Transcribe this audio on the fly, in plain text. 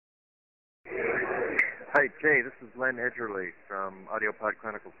Hi, Jay. This is Len Edgerly from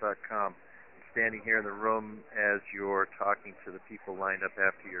AudiopodChronicles.com. I'm standing here in the room as you're talking to the people lined up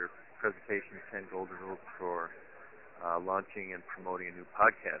after your presentation, 10 Golden Rules for launching and promoting a new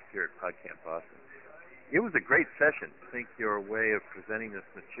podcast here at PodCamp Boston. It was a great session. I think your way of presenting this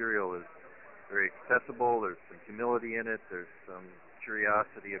material is very accessible. There's some humility in it. There's some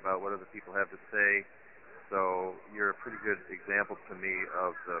curiosity about what other people have to say. So you're a pretty good example to me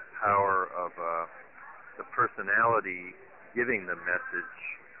of the power of the personality giving the message,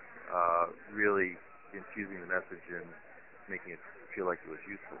 really infusing the message and making it feel like it was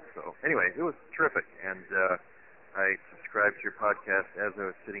useful. So anyway, it was terrific, and I subscribed to your podcast as I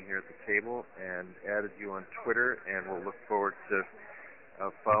was sitting here at the table and added you on Twitter, and we'll look forward to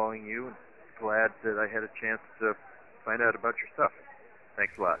following you. Glad that I had a chance to find out about your stuff.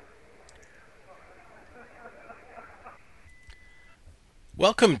 Thanks a lot.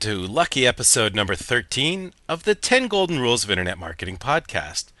 Welcome to lucky episode number 13 of the 10 Golden Rules of Internet Marketing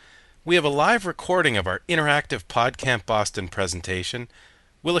podcast. We have a live recording of our interactive PodCamp Boston presentation.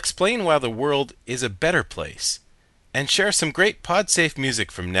 We'll explain why the world is a better place and share some great PodSafe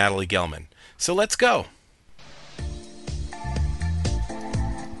music from Natalie Gelman. So let's go.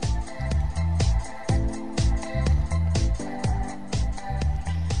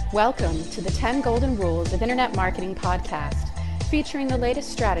 Welcome to the 10 Golden Rules of Internet Marketing podcast, featuring the latest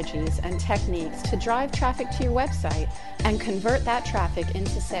strategies and techniques to drive traffic to your website and convert that traffic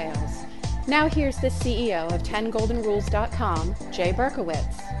into sales. Now here's the CEO of 10goldenrules.com, Jay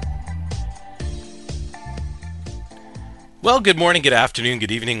Berkowitz. Well, good morning, good afternoon,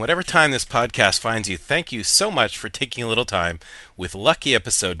 good evening, whatever time this podcast finds you. Thank you so much for taking a little time with lucky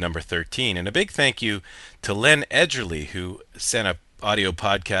episode number 13. And a big thank you to Len Edgerly, who sent a audio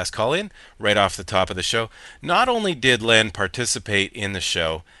podcast call in right off the top of the show. Not only did Len participate in the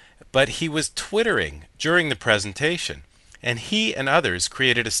show, but he was twittering during the presentation. And he and others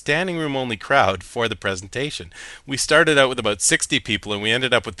created a standing room only crowd for the presentation. We started out with about 60 people and we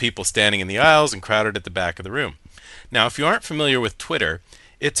ended up with people standing in the aisles and crowded at the back of the room. Now, if you aren't familiar with Twitter,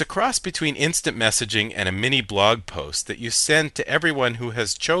 it's a cross between instant messaging and a mini blog post that you send to everyone who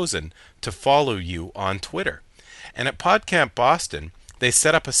has chosen to follow you on Twitter. And at PodCamp Boston, they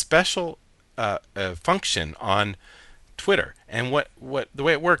set up a special function on Twitter. And the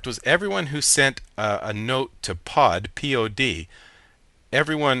way it worked was everyone who sent a note to P-O-D,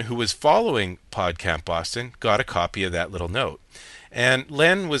 everyone who was following PodCamp Boston got a copy of that little note. And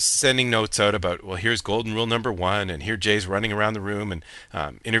Len was sending notes out about, well, here's Golden Rule number 1, and here Jay's running around the room and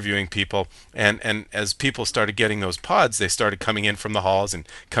interviewing people. And as people started getting those pods, they started coming in from the halls and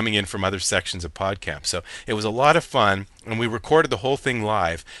coming in from other sections of PodCamp. So it was a lot of fun, and we recorded the whole thing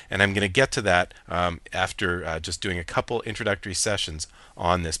live. And I'm going to get to that after just doing a couple introductory sessions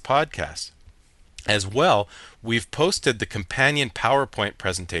on this podcast. As well, we've posted the companion PowerPoint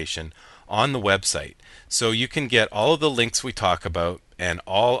presentation on the website. So you can get all of the links we talk about and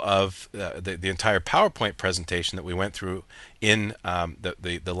all of the entire PowerPoint presentation that we went through in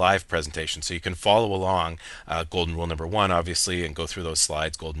the live presentation. So you can follow along Golden Rule number 1, obviously, and go through those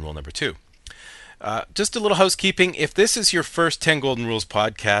slides, Golden Rule number 2. Just a little housekeeping. If this is your first 10 Golden Rules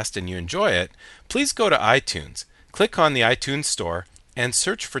podcast and you enjoy it, please go to iTunes. Click on the iTunes store and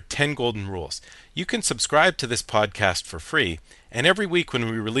search for 10 Golden Rules. You can subscribe to this podcast for free, and every week when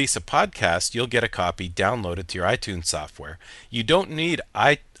we release a podcast, you'll get a copy downloaded to your iTunes software. You don't need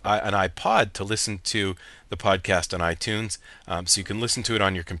an iPod to listen to the podcast on iTunes, so you can listen to it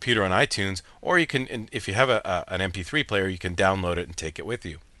on your computer on iTunes, or you can, if you have an MP3 player, you can download it and take it with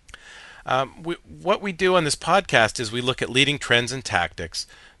you. What we do on this podcast is we look at leading trends and tactics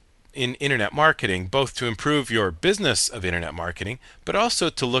in internet marketing, both to improve your business of internet marketing, but also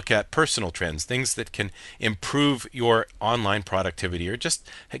to look at personal trends, things that can improve your online productivity or just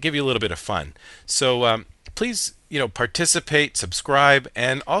give you a little bit of fun. So please, participate, subscribe,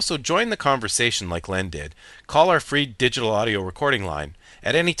 and also join the conversation like Len did. Call our free digital audio recording line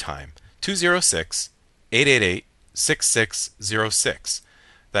at any time, 206-888-6606.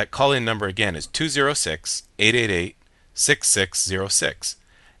 That call-in number again is 206-888-6606.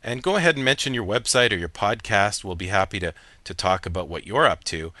 And go ahead and mention your website or your podcast. We'll be happy to talk about what you're up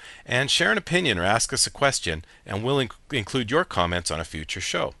to. And share an opinion or ask us a question, and we'll include your comments on a future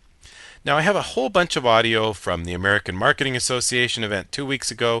show. Now, I have a whole bunch of audio from the American Marketing Association event 2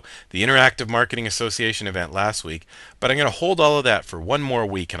 weeks ago, the Interactive Marketing Association event last week, but I'm going to hold all of that for one more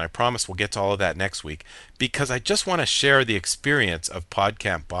week, and I promise we'll get to all of that next week, because I just want to share the experience of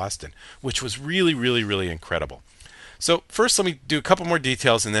PodCamp Boston, which was really, really, really incredible. So first, let me do a couple more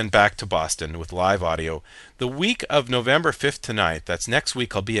details and then back to Boston with live audio. The week of November 5th to 9th, that's next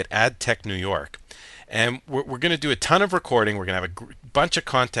week, I'll be at AdTech New York. And we're going to do a ton of recording. We're going to have a bunch of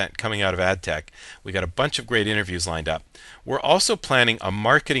content coming out of AdTech. We got a bunch of great interviews lined up. We're also planning a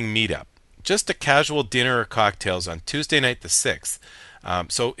marketing meetup, just a casual dinner or cocktails on Tuesday night the 6th.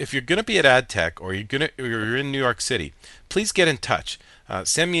 So if you're going to be at AdTech or you're in New York City, please get in touch.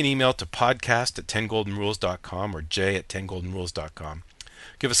 Send me an email to podcast@10goldenrules.com or j@10goldenrules.com.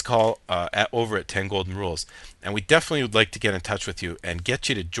 Give us a call over at 10 Golden Rules. And we definitely would like to get in touch with you and get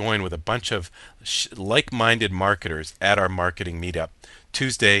you to join with a bunch of like-minded marketers at our marketing meetup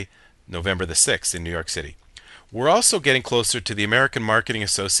Tuesday, November the 6th in New York City. We're also getting closer to the American Marketing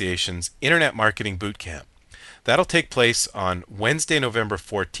Association's Internet Marketing Bootcamp. That'll take place on Wednesday, November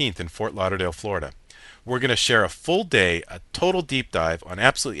 14th in Fort Lauderdale, Florida. We're going to share a full day, a total deep dive on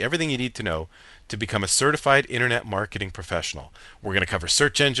absolutely everything you need to know to become a certified internet marketing professional. We're going to cover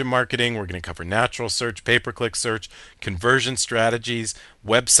search engine marketing, we're going to cover natural search, pay-per-click search, conversion strategies,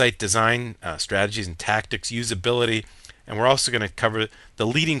 website design strategies and tactics, usability, and we're also going to cover the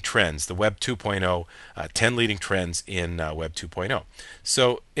leading trends, the Web 2.0, 10 leading trends in Web 2.0.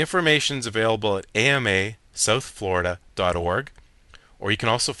 So information's available at amasouthflorida.org. Or you can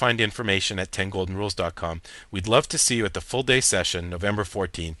also find information at 10goldenrules.com. We'd love to see you at the full day session, November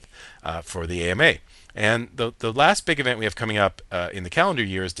 14th, for the AMA. And the last big event we have coming up in the calendar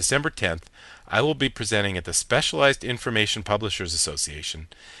year is December 10th. I will be presenting at the Specialized Information Publishers Association.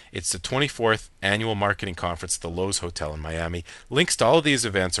 It's the 24th Annual Marketing Conference at the Lowe's Hotel in Miami. Links to all of these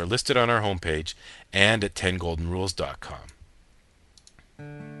events are listed on our homepage and at 10goldenrules.com.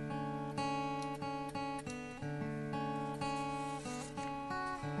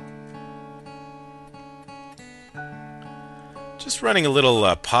 Just running a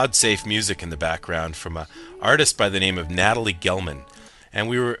little pod-safe music in the background from an artist by the name of Natalie Gelman. And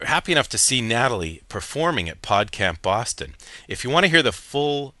we were happy enough to see Natalie performing at PodCamp Boston. If you want to hear the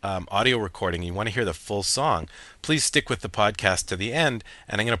full audio recording, you want to hear the full song, please stick with the podcast to the end,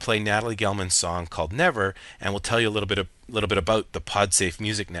 and I'm going to play Natalie Gelman's song called Never, and we'll tell you a little bit about the PodSafe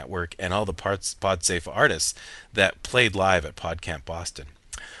Music Network and all the PodSafe artists that played live at PodCamp Boston.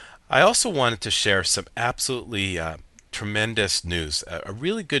 I also wanted to share some absolutely tremendous news, a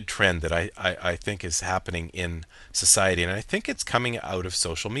really good trend that I think is happening in society, and I think it's coming out of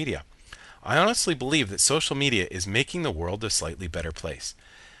social media. I honestly believe that social media is making the world a slightly better place.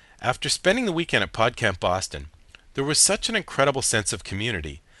 After spending the weekend at PodCamp Boston, there was such an incredible sense of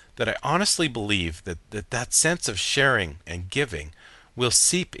community that I honestly believe that sense of sharing and giving will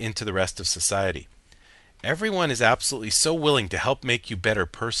seep into the rest of society. Everyone is absolutely so willing to help make you better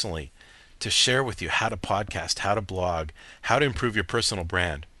personally, to share with you how to podcast, how to blog, how to improve your personal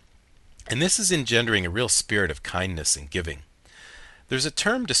brand. And this is engendering a real spirit of kindness and giving. There's a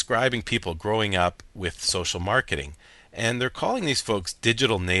term describing people growing up with social marketing, and they're calling these folks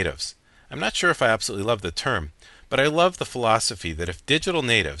digital natives. I'm not sure if I absolutely love the term, but I love the philosophy that if digital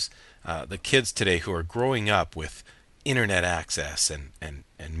natives, the kids today who are growing up with internet access and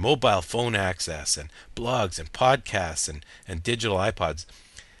mobile phone access and blogs and podcasts and digital iPods,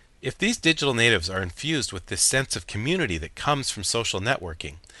 if these digital natives are infused with this sense of community that comes from social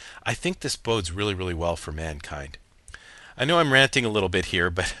networking, I think this bodes really, really well for mankind. I know I'm ranting a little bit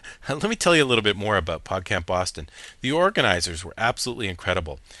here, but let me tell you a little bit more about PodCamp Boston. The organizers were absolutely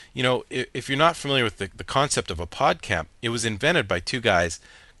incredible. You know, if you're not familiar with the concept of a PodCamp, it was invented by two guys,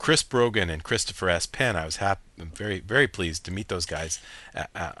 Chris Brogan and Christopher S. Penn. I was very, very pleased to meet those guys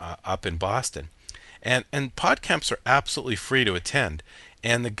up in Boston. And PodCamps are absolutely free to attend.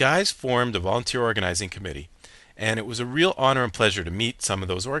 And the guys formed a volunteer organizing committee, and it was a real honor and pleasure to meet some of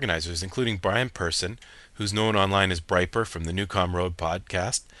those organizers, including Brian Person, who's known online as Briper from the Newcomb Road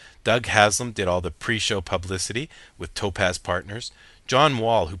podcast. Doug Haslam did all the pre-show publicity with Topaz Partners. John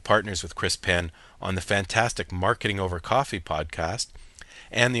Wall, who partners with Chris Penn on the fantastic Marketing Over Coffee podcast.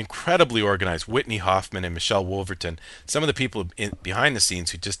 And the incredibly organized Whitney Hoffman and Michelle Wolverton, some of the people behind the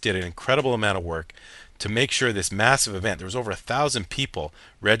scenes who just did an incredible amount of work to make sure this massive event, there was over 1,000 people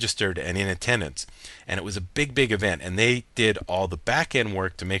registered and in attendance, and it was a big, big event, and they did all the back-end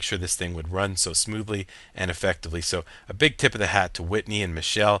work to make sure this thing would run so smoothly and effectively. So a big tip of the hat to Whitney and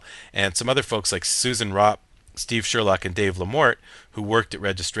Michelle and some other folks like Susan Ropp, Steve Sherlock, and Dave Lamort, who worked at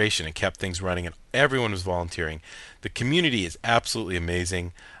registration and kept things running, and everyone was volunteering. The community is absolutely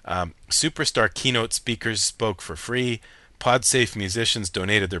amazing. Superstar keynote speakers spoke for free. PodSafe musicians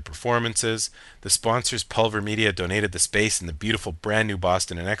donated their performances. The sponsors, Pulver Media, donated the space in the beautiful brand new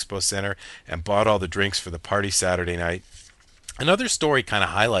Boston and Expo Center and bought all the drinks for the party Saturday night. Another story kind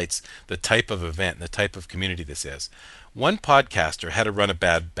of highlights the type of event and the type of community this is. One podcaster had a run of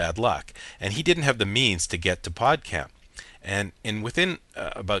bad luck, and he didn't have the means to get to PodCamp. And within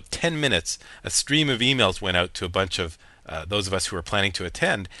about 10 minutes, a stream of emails went out to a bunch of those of us who were planning to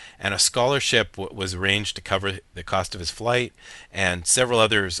attend, and a scholarship was arranged to cover the cost of his flight, and several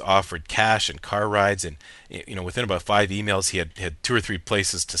others offered cash and car rides. And within about 5 emails, he had 2 or 3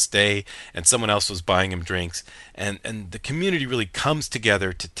 places to stay, and someone else was buying him drinks. And the community really comes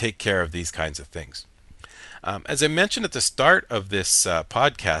together to take care of these kinds of things. As I mentioned at the start of this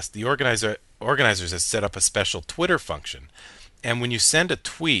podcast, the organizers have set up a special Twitter function. And when you send a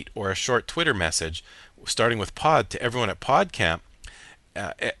tweet or a short Twitter message, starting with pod, to everyone at PodCamp,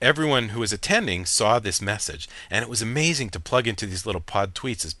 everyone who was attending saw this message. And it was amazing to plug into these little pod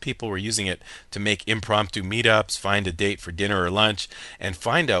tweets as people were using it to make impromptu meetups, find a date for dinner or lunch, and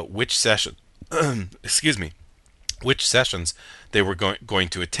find out which session, which sessions they were going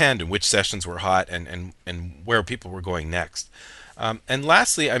to attend, and which sessions were hot, and where people were going next. And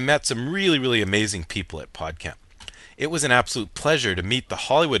lastly, I met some really, really amazing people at PodCamp. It was an absolute pleasure to meet the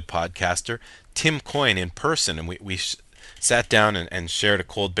Hollywood podcaster Tim Coyne in person, and we sat down and shared a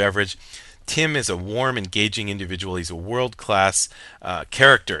cold beverage. Tim is a warm, engaging individual. He's a world-class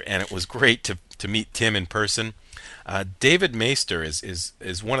character, and it was great to meet Tim in person. David Maister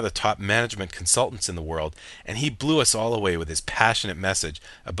is one of the top management consultants in the world, and he blew us all away with his passionate message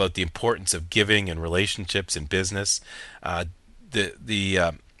about the importance of giving and relationships in business.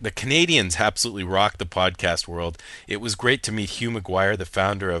 The Canadians absolutely rock the podcast world. It was great to meet Hugh McGuire, the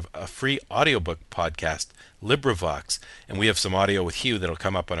founder of a free audiobook podcast, LibriVox, and we have some audio with Hugh that'll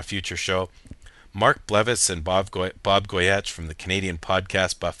come up on a future show. Mark Blevis and Bob Goyetch from the Canadian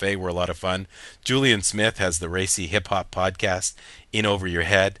Podcast Buffet were a lot of fun. Julian Smith has the racy hip-hop podcast, In Over Your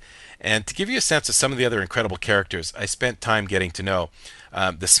Head. And to give you a sense of some of the other incredible characters I spent time getting to know,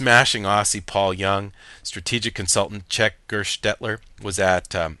 the smashing Aussie Paul Young, strategic consultant Czech Gerstetler was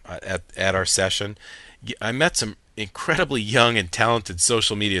at our session. I met some incredibly young and talented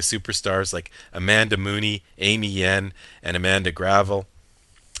social media superstars like Amanda Mooney, Amy Yen, and Amanda Gravel.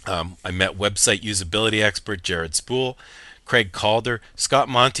 I met website usability expert Jared Spool, Craig Calder. Scott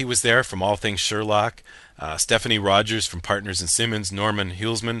Monty was there from All Things Sherlock. Stephanie Rogers from Partners and Simmons, Norman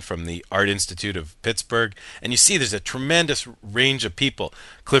Hulsman from the Art Institute of Pittsburgh. And you see there's a tremendous range of people.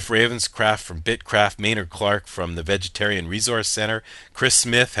 Cliff Ravenscraft from Bitcraft, Maynard Clark from the Vegetarian Resource Center. Chris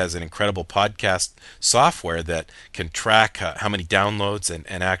Smith has an incredible podcast software that can track how many downloads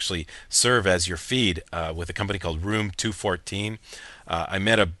and actually serve as your feed with a company called Room 214. I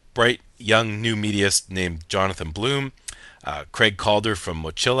met a bright young new mediaist named Jonathan Bloom. Craig Calder from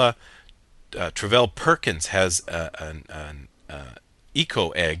Mochilla. Travell Perkins has an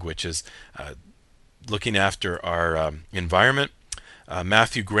eco egg, which is looking after our environment.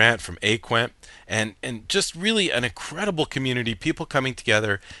 Matthew Grant from Aquent, and just really an incredible community, people coming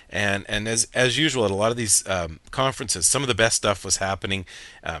together, and as usual at a lot of these conferences, some of the best stuff was happening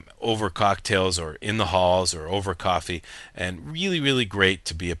over cocktails or in the halls or over coffee, and really, really great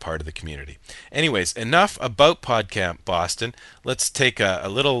to be a part of the community. Anyways, enough about PodCamp Boston. Let's take a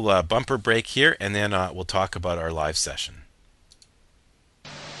little bumper break here, and then we'll talk about our live session.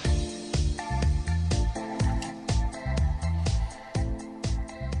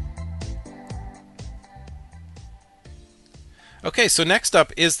 Okay, so next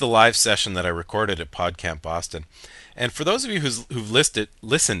up is the live session that I recorded at PodCamp Boston. And for those of you who've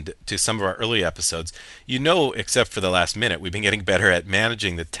listened to some of our early episodes, you know, except for the last minute, we've been getting better at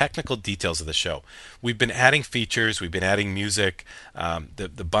managing the technical details of the show. We've been adding features, we've been adding music,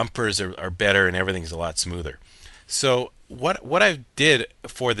 the bumpers are better, and everything's a lot smoother. So what I did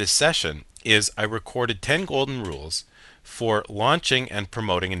for this session is I recorded 10 golden rules for launching and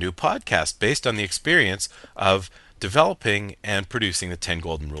promoting a new podcast based on the experience of developing and producing the 10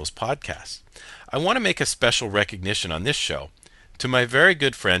 Golden Rules podcast. I want to make a special recognition on this show to my very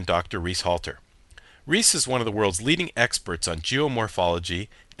good friend Dr. Reese Halter. Reese is one of the world's leading experts on geomorphology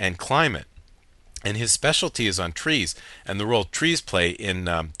and climate, and his specialty is on trees and the role trees play in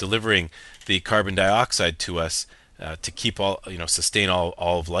delivering the carbon dioxide to us to keep sustain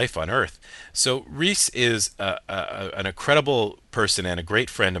all of life on Earth. So Reese is an incredible person and a great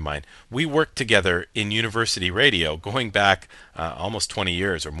friend of mine. We worked together in university radio going back almost 20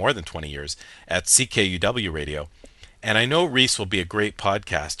 years or more than 20 years at CKUW Radio. And I know Reese will be a great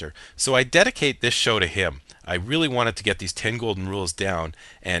podcaster, so I dedicate this show to him. I really wanted to get these 10 golden rules down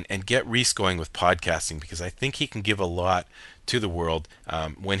and get Reese going with podcasting, because I think he can give a lot to the world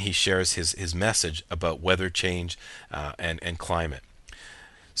when he shares his message about weather change and climate.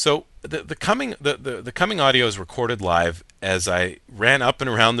 So the coming audio is recorded live as I ran up and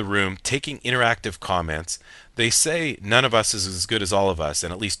around the room taking interactive comments. They say none of us is as good as all of us,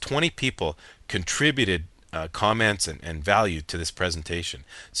 and at least 20 people contributed comments and value to this presentation.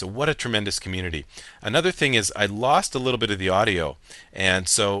 So what a tremendous community. Another thing is I lost a little bit of the audio, and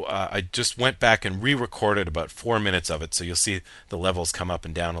so I just went back and re-recorded about 4 minutes of it, so you'll see the levels come up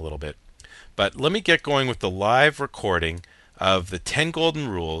and down a little bit. But let me get going with the live recording of the 10 Golden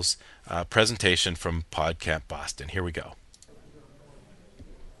Rules presentation from PodCamp Boston. Here we go.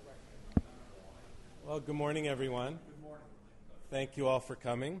 Well, good morning, everyone. Good morning. Thank you all for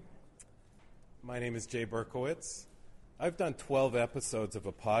coming. My name is Jay Berkowitz. I've done 12 episodes of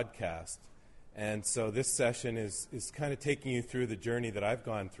a podcast, and so this session is kind of taking you through the journey that I've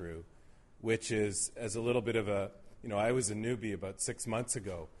gone through, which is as a little bit of a, I was a newbie about 6 months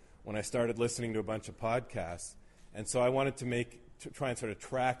ago when I started listening to a bunch of podcasts. And so I wanted to try and sort of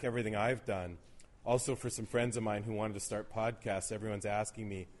track everything I've done. Also for some friends of mine who wanted to start podcasts, everyone's asking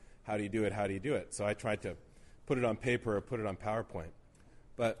me, how do you do it, how do you do it? So I tried to put it on paper or put it on PowerPoint.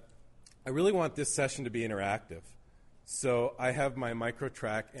 But I really want this session to be interactive. So I have my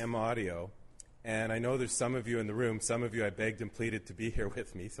MicroTrack M Audio, and I know there's some of you in the room, some of you I begged and pleaded to be here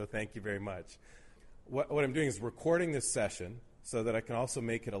with me, so thank you very much. What I'm doing is recording this session so that I can also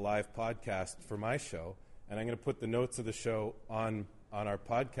make it a live podcast for my show. And I'm going to put the notes of the show on our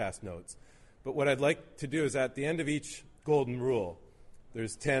podcast notes. But what I'd like to do is at the end of each golden rule,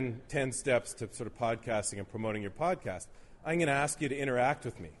 there's 10 steps to sort of podcasting and promoting your podcast. I'm going to ask you to interact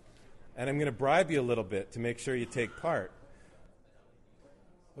with me. And I'm going to bribe you a little bit to make sure you take part.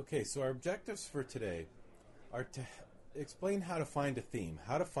 Okay, so our objectives for today are to explain how to find a theme,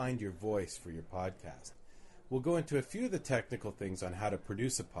 how to find your voice for your podcast. We'll go into a few of the technical things on how to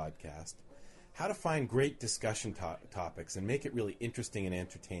produce a podcast, how to find great discussion topics and make it really interesting and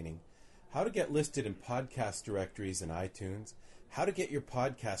entertaining, how to get listed in podcast directories in iTunes, how to get your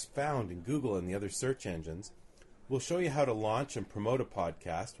podcast found in Google and the other search engines. We'll show you how to launch and promote a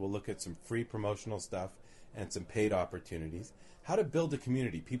podcast. We'll look at some free promotional stuff and some paid opportunities, how to build a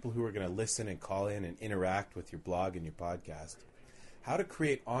community, people who are going to listen and call in and interact with your blog and your podcast, how to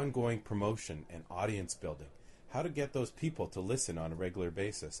create ongoing promotion and audience building, how to get those people to listen on a regular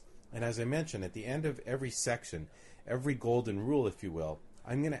basis. And as I mentioned, at the end of every section, every golden rule, if you will,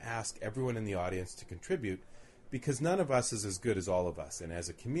 I'm going to ask everyone in the audience to contribute because none of us is as good as all of us. And as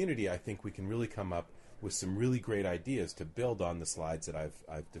a community, I think we can really come up with some really great ideas to build on the slides that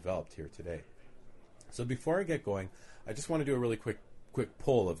I've developed here today. So before I get going, I just want to do a really quick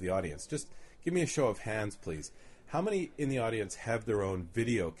poll of the audience. Just give me a show of hands, please. How many in the audience have their own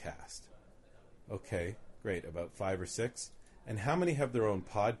video cast? Okay, great, about 5 or 6. And how many have their own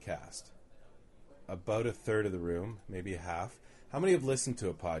podcast? About a third of the room, maybe a half. How many have listened to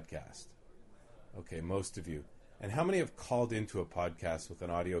a podcast? Okay, most of you. And how many have called into a podcast with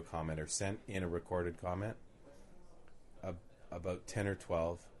an audio comment or sent in a recorded comment? About 10 or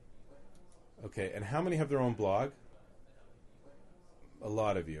 12. Okay, and how many have their own blog? A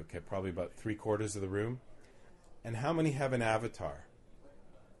lot of you. Okay, probably about 3/4 of the room. And how many have an avatar?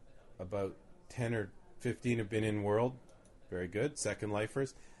 About 10 or 15 have been in world. Very good. Second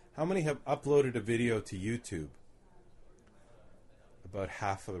lifers. How many have uploaded a video to YouTube? About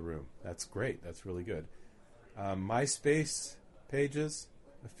half of the room. That's great. That's really good. MySpace pages,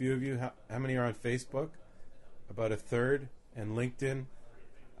 a few of you. How many are on Facebook? About a third. And LinkedIn,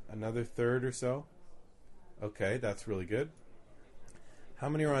 another third or so. Okay, that's really good. How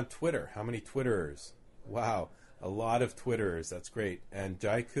many are on Twitter? How many Twitterers? Wow, a lot of Twitterers. That's great. And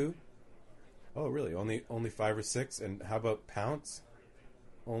Jaiku? Oh, really? Only 5 or 6? And how about Pounce?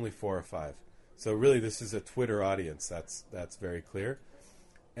 Only 4 or 5. So really, this is a Twitter audience. That's very clear.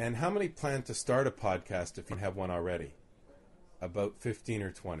 And how many plan to start a podcast if you have one already? About 15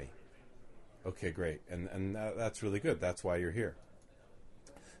 or 20. Okay, great. And that's really good. That's why you're here.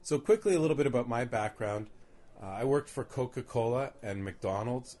 So quickly, a little bit about my background. I worked for Coca-Cola and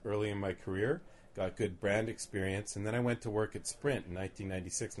McDonald's early in my career. Got good brand experience. And then I went to work at Sprint in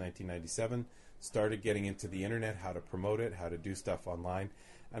 1996, 1997. Started getting into the internet, how to promote it, how to do stuff online.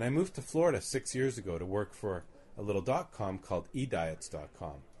 And I moved to Florida 6 years ago to work for a little .com called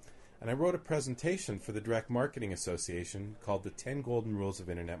ediets.com. And I wrote a presentation for the Direct Marketing Association called The 10 Golden Rules of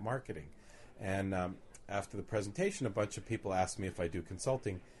Internet Marketing. And after the presentation, a bunch of people asked me if I do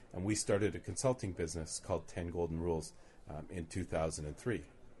consulting, and we started a consulting business called 10 Golden Rules in 2003.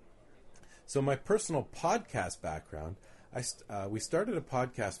 So my personal podcast background, we started a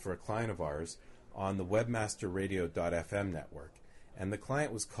podcast for a client of ours on the webmasterradio.fm network. And the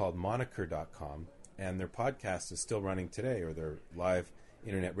client was called moniker.com, and their podcast is still running today, or they're live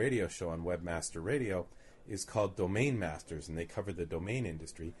internet radio show on Webmaster Radio is called Domain Masters, and they cover the domain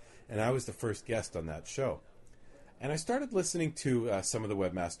industry. And I was the first guest on that show. And I started listening to some of the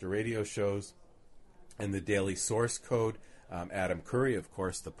Webmaster Radio shows and the Daily Source Code. Adam Curry, of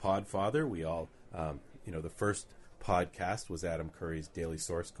course, the Podfather. We all, the first podcast was Adam Curry's Daily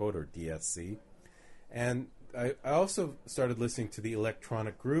Source Code, or DSC. And I also started listening to the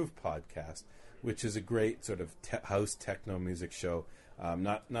Electronic Groove podcast, which is a great sort of house techno music show.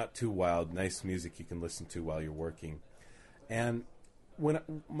 Not too wild, nice music you can listen to while you're working. And when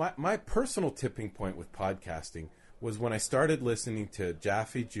my personal tipping point with podcasting was when I started listening to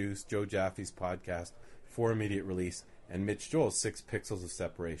Jaffe Juice, Joe Jaffe's podcast, For Immediate Release, and Mitch Joel's 6 Pixels of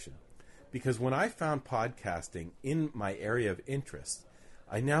Separation. Because when I found podcasting in my area of interest,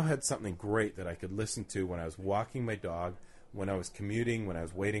 I now had something great that I could listen to when I was walking my dog, when I was commuting, when I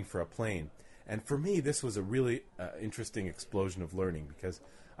was waiting for a plane. And for me, this was a really interesting explosion of learning, because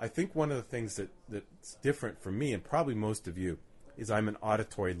I think one of the things that's different for me, and probably most of you, is I'm an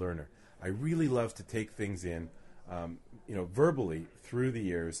auditory learner. I really love to take things in, verbally through the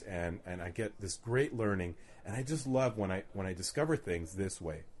years, and I get this great learning, and I just love when I discover things this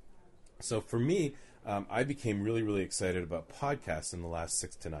way. So for me, I became really, really excited about podcasts in the last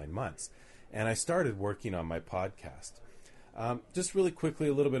 6 to 9 months, and I started working on my podcast. Just really quickly,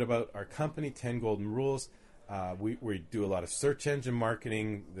 a little bit about our company, 10 Golden Rules. We do a lot of search engine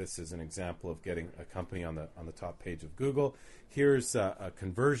marketing. This is an example of getting a company on the top page of Google. Here's a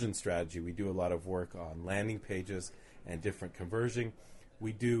conversion strategy. We do a lot of work on landing pages and different conversion.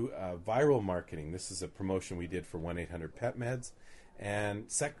 We do viral marketing. This is a promotion we did for 1-800-PET-MEDS. And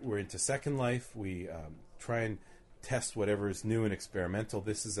we're into Second Life. We try and test whatever is new and experimental.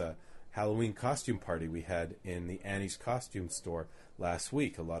 This is a Halloween costume party we had in the Annie's costume store last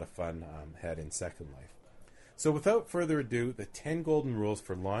week. A lot of fun had in Second Life. So without further ado, the 10 golden rules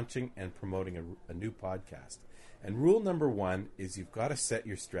for launching and promoting a new podcast. And rule number 1 is you've got to set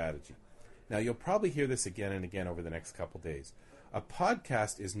your strategy. Now, you'll probably hear this again and again over the next couple days. A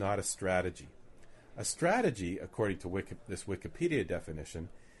podcast is not a strategy. A strategy, according to this Wikipedia definition,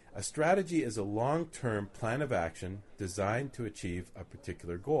 a strategy is a long-term plan of action designed to achieve a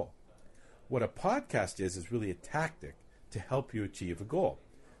particular goal. What a podcast is really a tactic to help you achieve a goal.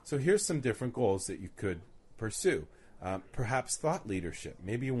 So here's some different goals that you could pursue. Perhaps thought leadership.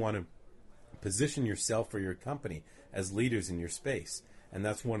 Maybe you want to position yourself or your company as leaders in your space. And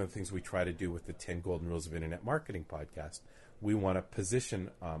that's one of the things we try to do with the 10 Golden Rules of Internet Marketing podcast. We want to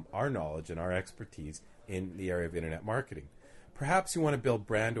position our knowledge and our expertise in the area of internet marketing. Perhaps you want to build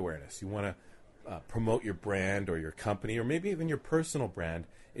brand awareness. You want to promote your brand or your company, or maybe even your personal brand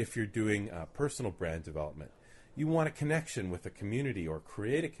if you're doing personal brand development. You want a connection with a community or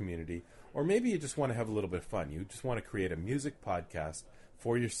create a community, or maybe you just want to have a little bit of fun. You just want to create a music podcast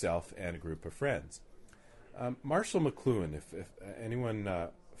for yourself and a group of friends. Marshall McLuhan, if anyone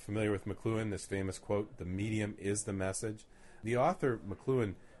familiar with McLuhan, this famous quote, "The medium is the message." The author,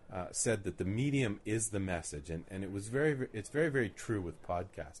 McLuhan, said that the medium is the message, and it's very, very true with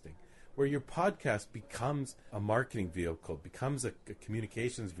podcasting, where your podcast becomes a marketing vehicle, becomes a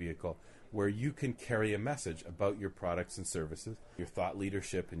communications vehicle, where you can carry a message about your products and services, your thought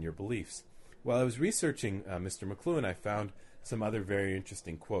leadership, and your beliefs. While I was researching Mr. McLuhan, I found some other very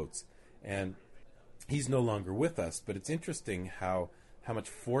interesting quotes, and he's no longer with us, but it's interesting how much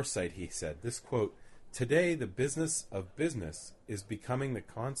foresight he said. This quote, "Today, the business of business is becoming the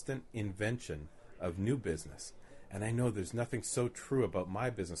constant invention of new business." And I know there's nothing so true about my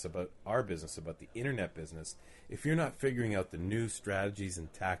business, about our business, about the internet business. If you're not figuring out the new strategies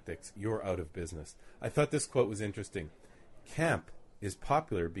and tactics, you're out of business. I thought this quote was interesting. "Camp is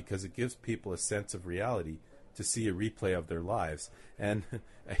popular because it gives people a sense of reality to see a replay of their lives." And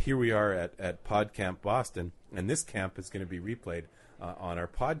here we are at PodCamp Boston, and this camp is going to be replayed on our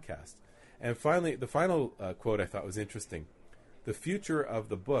podcast. And finally, the final quote I thought was interesting. "The future of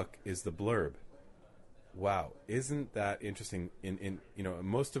the book is the blurb." Wow, isn't that interesting? In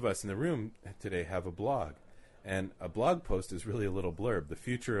most of us in the room today have a blog, and a blog post is really a little blurb. The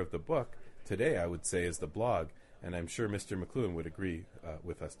future of the book today, I would say, is the blog, and I'm sure Mr. McLuhan would agree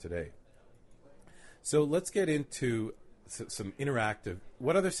with us today. So let's get into some interactive.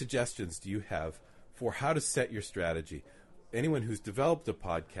 What other suggestions do you have for how to set your strategy? Anyone who's developed a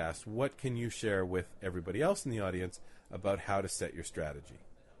podcast, what can you share with everybody else in the audience about how to set your strategy?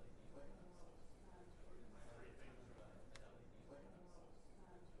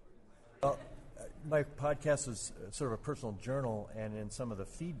 Well, my podcast was sort of a personal journal, and in some of the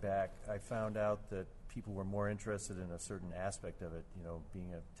feedback, I found out that people were more interested in a certain aspect of it,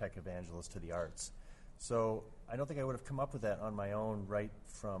 being a tech evangelist to the arts. So I don't think I would have come up with that on my own right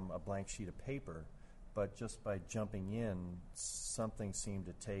from a blank sheet of paper, but just by jumping in, something seemed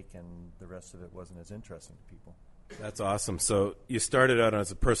to take, and the rest of it wasn't as interesting to people. That's awesome. So you started out as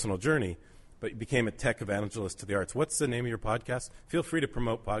a personal journey, but you became a tech evangelist to the arts. What's the name of your podcast? Feel free to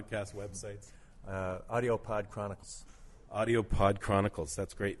promote podcast websites. Audio Pod Chronicles. Audio Pod Chronicles.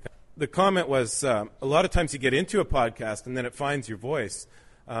 That's great. The comment was a lot of times you get into a podcast and then it finds your voice.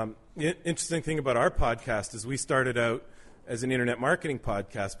 The interesting thing about our podcast is we started out as an internet marketing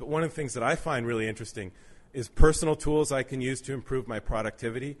podcast, but one of the things that I find really interesting is personal tools I can use to improve my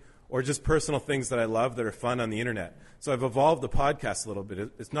productivity, or just personal things that I love that are fun on the internet. So I've evolved the podcast a little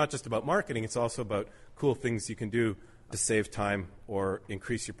bit. It's not just about marketing, it's also about cool things you can do to save time or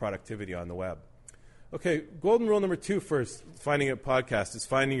increase your productivity on the web. Okay, golden rule number 2 for finding a podcast is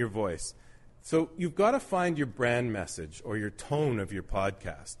finding your voice. So you've got to find your brand message or your tone of your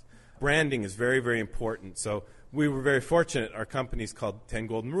podcast. Branding is very, very important. So we were very fortunate. Our company's called 10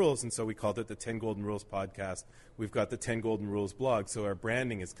 Golden Rules, and so we called it the 10 Golden Rules podcast. We've got the 10 Golden Rules blog, so our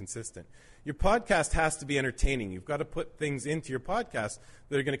branding is consistent. Your podcast has to be entertaining. You've got to put things into your podcast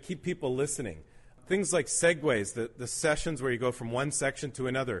that are going to keep people listening. Things like segues, the sessions where you go from one section to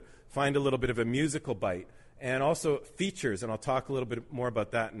another, find a little bit of a musical bite, and also features, and I'll talk a little bit more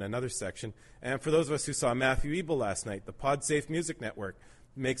about that in another section. And for those of us who saw Matthew Ebel last night, the PodSafe Music Network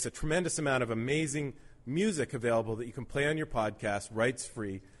makes a tremendous amount of amazing music available that you can play on your podcast, rights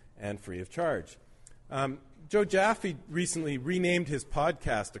free and free of charge. Joe Jaffe recently renamed his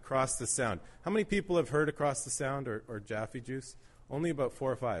podcast Across the Sound. How many people have heard Across the Sound or Jaffe Juice? Only about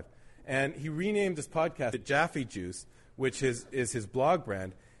 4 or 5. And he renamed his podcast Jaffe Juice, which is his blog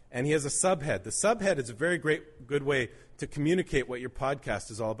brand, and he has a subhead. The subhead is a very good way to communicate what your podcast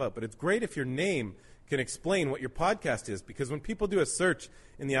is all about. But it's great if your name can explain what your podcast is, because when people do a search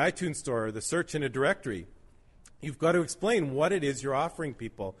in the iTunes store or the search in a directory, you've got to explain what it is you're offering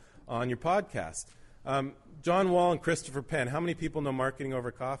people on your podcast. John Wall and Christopher Penn, how many people know Marketing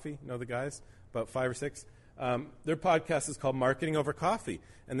Over Coffee? Know the guys? About 5 or 6? Their podcast is called Marketing Over Coffee.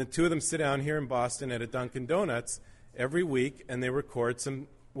 And the two of them sit down here in Boston at a Dunkin' Donuts every week, and they record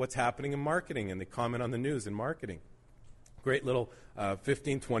what's happening in marketing, and they comment on the news in marketing. Great little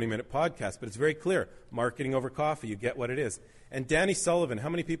 15, 20-minute podcast, but it's very clear. Marketing Over Coffee, you get what it is. And Danny Sullivan, how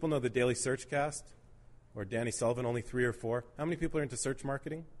many people know the Daily Searchcast? Or Danny Sullivan, only 3 or 4? How many people are into search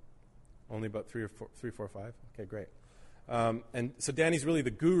marketing? Only about 3, 4, 5? Okay, great. And so Danny's really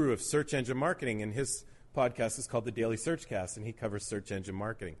the guru of search engine marketing, and his podcast is called the Daily Searchcast, and he covers search engine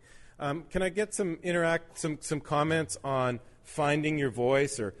marketing. Can I get some comments on finding your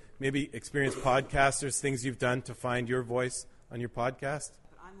voice, or maybe experienced podcasters, things you've done to find your voice on your podcast?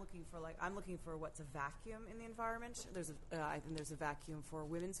 I'm looking for what's a vacuum in the environment. I think there's a vacuum for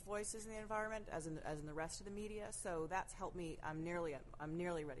women's voices in the environment, as in the rest of the media. So that's helped me. I'm nearly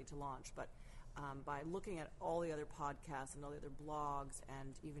ready to launch, but by looking at all the other podcasts and all the other blogs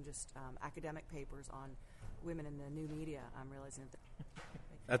and even just academic papers on women in the new media, I'm realizing that.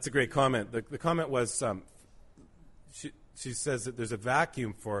 That's a great comment. The comment was she says that there's a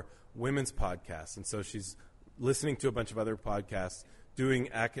vacuum for women's podcasts, and so she's listening to a bunch of other podcasts, doing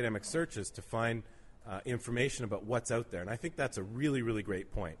academic searches to find information about what's out there. And I think that's a really, really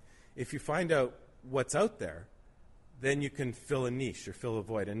great point. If you find out what's out there, then you can fill a niche or fill a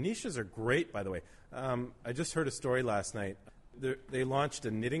void. And niches are great, by the way. I just heard a story last night. They launched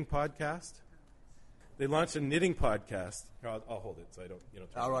a knitting podcast. Here, I'll hold it so you don't.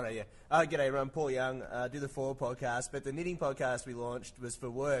 Oh, right, yeah. G'day, everyone. Paul Young, do the Forward podcast. But the knitting podcast we launched was for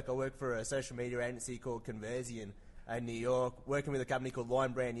work. I work for a social media agency called Conversion in New York, working with a company called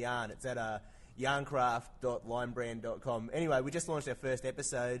Line Brand Yarn. It's at yarncraft.linebrand.com. Anyway, we just launched our first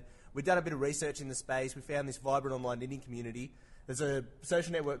episode. We've done a bit of research in the space. We found this vibrant online knitting community. There's a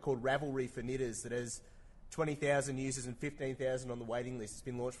social network called Ravelry for knitters that has 20,000 users and 15,000 on the waiting list. It's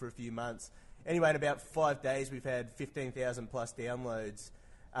been launched for a few months. Anyway, in about 5 days, we've had 15,000 plus downloads.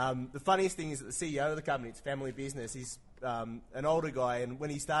 The funniest thing is that the CEO of the company, it's a family business, he's an older guy, and when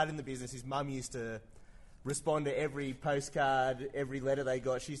he started in the business, his mum used to respond to every postcard, every letter they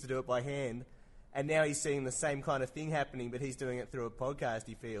got. She used to do it by hand. And now he's seeing the same kind of thing happening, but he's doing it through a podcast,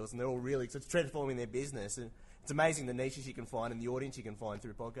 he feels, and they're all really, so it's transforming their business. And it's amazing the niches you can find and the audience you can find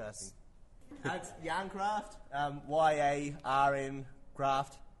through podcasting. It's Yarncraft, YARN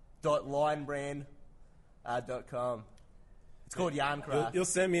craft.linebrand.com. It's called Yarncraft. You'll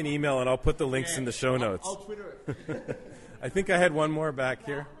send me an email and I'll put the links in the show notes. I'll Twitter it. I think I had one more back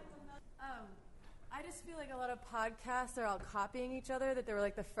here. I just feel like a lot of podcasts are all copying each other, that they were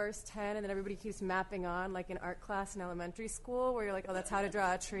like the first 10, and then everybody keeps mapping on, like in art class in elementary school, where you're like, oh, that's how to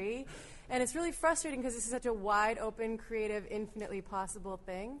draw a tree. And it's really frustrating because this is such a wide open, creative, infinitely possible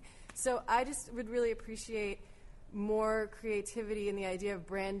thing. So I just would really appreciate more creativity in the idea of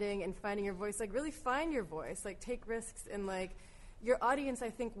branding and finding your voice. Like, really find your voice. Like, take risks, and like, your audience, I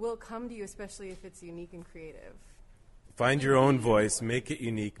think, will come to you, especially if it's unique and creative. Find your own voice, make it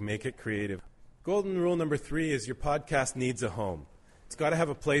unique, make it creative. Golden rule number 3 is your podcast needs a home. It's got to have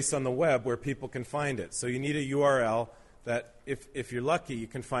a place on the web where people can find it. So you need a URL that, if you're lucky, you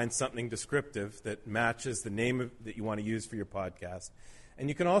can find something descriptive that matches the name that you want to use for your podcast. And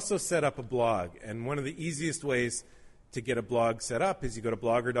you can also set up a blog. And one of the easiest ways to get a blog set up is you go to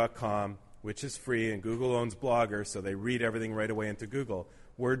blogger.com, which is free, and Google owns Blogger, so they read everything right away into Google.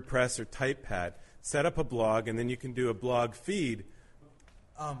 WordPress or TypePad. Set up a blog, and then you can do a blog feed.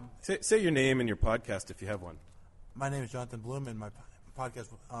 Say your name and your podcast if you have one. My name is Jonathan Bloom, and my podcast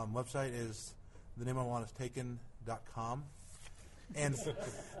website is thenameiwantistaken.com. And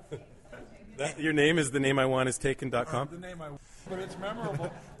your name is thenameiwantistaken.com? But it's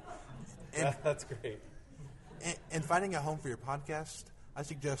memorable. That's great. And finding a home for your podcast, I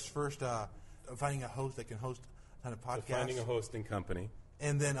suggest first finding a host that can host a ton of podcasts. So finding a hosting company.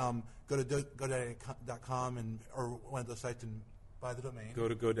 And then go to GoDaddy.com or one of those sites and buy the domain. Go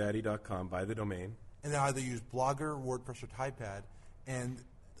to GoDaddy.com, buy the domain. And then either use Blogger, WordPress, or TypePad, and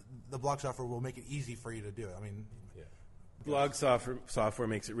the blog software will make it easy for you to do it. I mean, blog software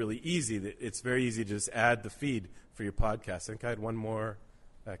makes it really easy. It's very easy to just add the feed for your podcast. I think I had one more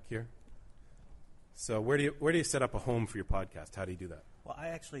back here. So where do you set up a home for your podcast? How do you do that? Well, I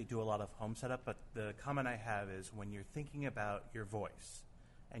actually do a lot of home setup, but the comment I have is when you're thinking about your voice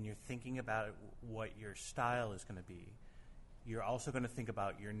and you're thinking about what your style is going to be, you're also going to think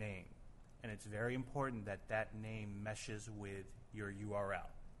about your name. And it's very important that that name meshes with your URL,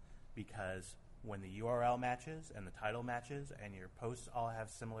 because when the URL matches and the title matches and your posts all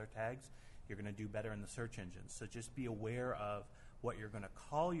have similar tags, you're going to do better in the search engines. So just be aware of what you're going to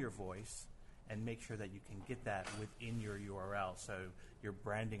call your voice and make sure that you can get that within your URL, so you're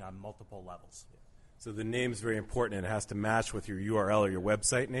branding on multiple levels. So the name's very important, and it has to match with your URL or your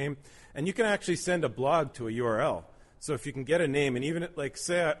website name. And you can actually send a blog to a URL. So if you can get a name, and even like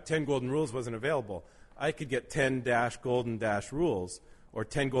say 10 Golden Rules wasn't available, I could get 10-golden-rules or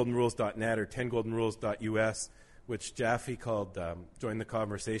 10goldenrules.net or 10goldenrules.us, which Jaffe called join the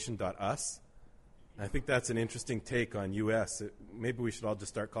conversation.us. I think that's an interesting take on US. Maybe we should all just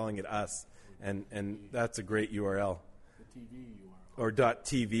start calling it us, and that's a great URL. The TV URL. Or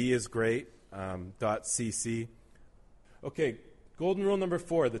 .tv is great, .cc. Okay, golden rule number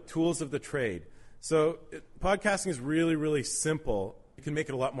 4, the tools of the trade. So podcasting is really, really simple. You can make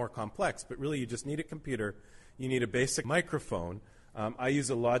it a lot more complex, but really you just need a computer. You need a basic microphone. I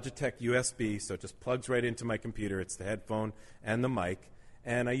use a Logitech USB, so it just plugs right into my computer. It's the headphone and the mic.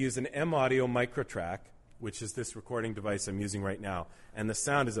 And I use an M-Audio Microtrack, which is this recording device I'm using right now. And the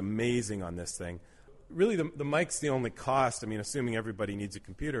sound is amazing on this thing. Really, the mic's the only cost. I mean, assuming everybody needs a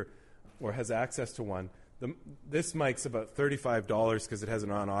computer or has access to one. This mic's about $35 because it has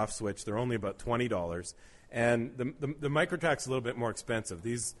an on-off switch. They're only about $20. And the Microtrack's a little bit more expensive.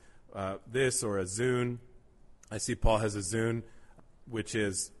 This or a Zune. I see Paul has a Zune, which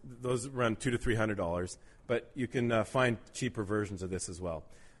is, those run $200 to $300. But you can find cheaper versions of this as well.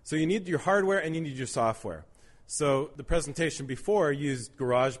 So you need your hardware and you need your software. So the presentation before used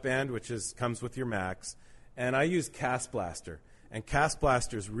GarageBand, which comes with your Macs, and I use Cast Blaster. And Cast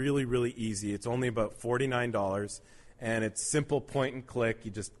Blaster is really, really easy. It's only about $49, and it's simple point and click.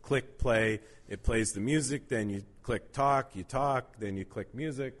 You just click play. It plays the music. Then you click talk. You talk. Then you click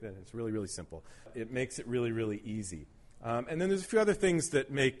music. Then it's really, really simple. It makes it really, really easy. And then there's a few other things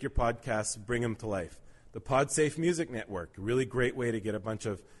that make your podcasts, bring them to life. The PodSafe Music Network, a really great way to get a bunch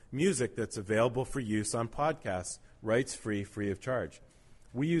of music that's available for use on podcasts, rights free, free of charge.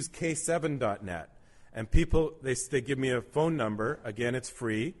 We use K7.net. And people, they give me a phone number. Again, it's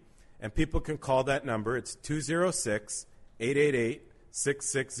free. And people can call that number. It's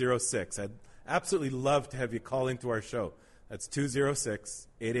 206-888-6606. I'd absolutely love to have you call into our show. That's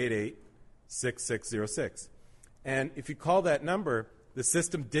 206-888-6606. And if you call that number, the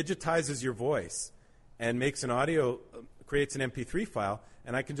system digitizes your voice and makes an audio, creates an MP3 file,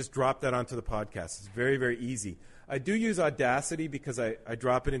 and I can just drop that onto the podcast. It's very, very easy. I do use Audacity because I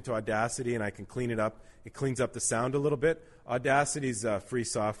drop it into Audacity and I can clean it up. It cleans up the sound a little bit. Audacity's free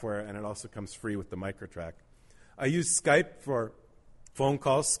software, and it also comes free with the Microtrack. I use Skype for phone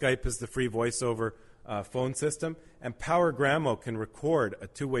calls. Skype is the free voiceover phone system. And PowerGrammo can record a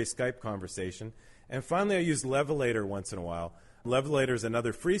two-way Skype conversation. And finally, I use Levelator once in a while. Levelator is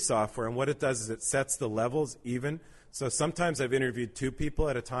another free software, and what it does is it sets the levels even. So sometimes I've interviewed two people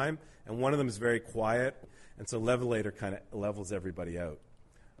at a time, and one of them is very quiet, and so Levelator kind of levels everybody out.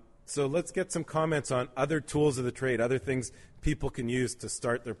 So let's get some comments on other tools of the trade, other things people can use to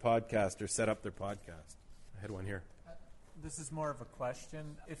start their podcast or set up their podcast. I had one here. This is more of a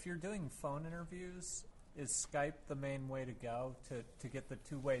question. If you're doing phone interviews, is Skype the main way to go to get the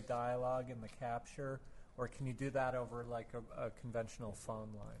two-way dialogue and the capture, or can you do that over like a conventional phone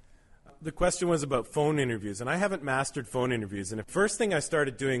line? The question was about phone interviews, and I haven't mastered phone interviews. And the first thing I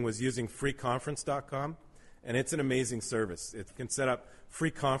started doing was using freeconference.com, and it's an amazing service. It can set up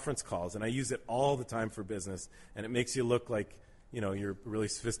free conference calls, and I use it all the time for business, and it makes you look like, you know, you're a really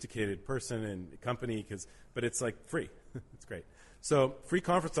sophisticated person and company, but it's like free. It's great. So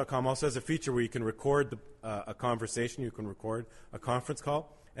freeconference.com also has a feature where you can record a conversation, you can record a conference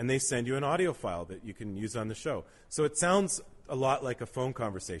call, and they send you an audio file that you can use on the show. So it sounds a lot like a phone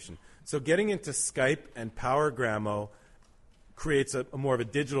conversation. So getting into Skype and PowerGrammo creates a more of a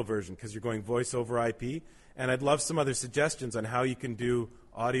digital version because you're going voice over IP. And I'd love some other suggestions on how you can do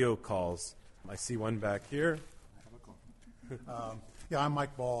audio calls. I see one back here. Yeah, I'm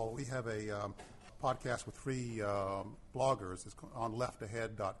Mike Ball. We have a podcast with three bloggers. It's on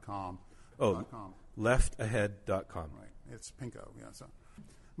leftahead.com. Oh, leftahead.com. Right. It's Pinko, yeah. So.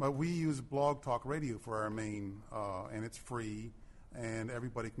 But we use Blog Talk Radio for our main, and it's free, and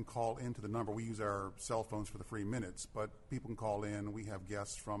everybody can call into the number. We use our cell phones for the free minutes, but people can call in. We have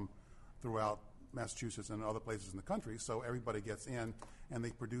guests from throughout Massachusetts and other places in the country, so everybody gets in, and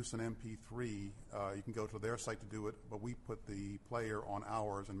they produce an MP3. You can go to their site to do it, but we put the player on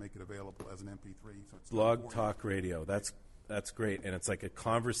ours and make it available as an MP3. So it's Blog Talk Radio. That's great, and it's like a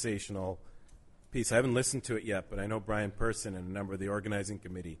conversational piece. I haven't listened to it yet, but I know Brian Person and a number of the organizing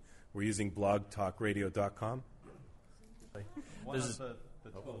committee were using blogtalkradio.com. One of the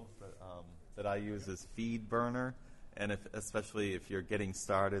tools that I use is FeedBurner. And especially if you're getting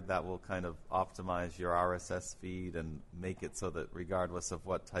started, that will kind of optimize your RSS feed and make it so that regardless of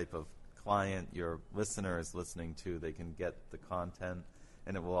what type of client your listener is listening to, they can get the content,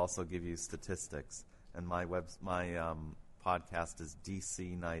 and it will also give you statistics. And my podcast is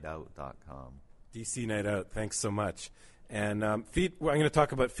dcnightout.com. DC Night Out, thanks so much. And I'm going to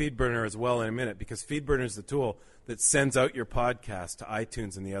talk about FeedBurner as well in a minute, because FeedBurner is the tool that sends out your podcast to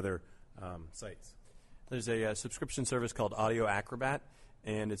iTunes and the other sites. There's a subscription service called Audio Acrobat,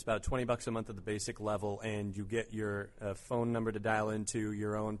 and it's about $20 a month at the basic level, and you get your phone number to dial into,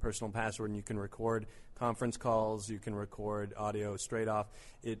 your own personal password, and you can record conference calls, you can record audio straight off.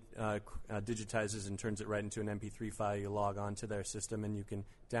 It digitizes and turns it right into an MP3 file. You log on to their system, and you can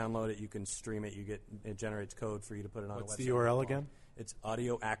download it, you can stream it, it generates code for you to put it on a website. What's the URL again? It's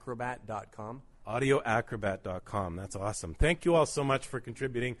audioacrobat.com. audioacrobat.com. That's awesome. Thank you all so much for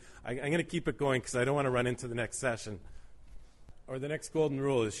contributing. I'm going to keep it going because I don't want to run into the next session. Or the next golden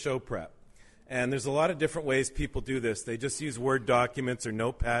rule is show prep. And there's a lot of different ways people do this. They just use Word documents or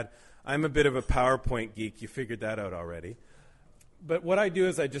Notepad. I'm a bit of a PowerPoint geek. You figured that out already. But what I do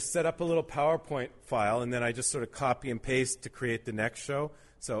is I just set up a little PowerPoint file, and then I just sort of copy and paste to create the next show.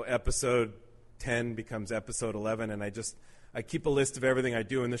 So episode 10 becomes episode 11, and I keep a list of everything I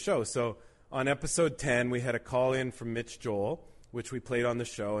do in the show. So on episode 10, we had a call-in from Mitch Joel, which we played on the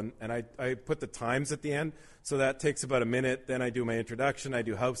show, and I put the times at the end, so that takes about a minute. Then I do my introduction. I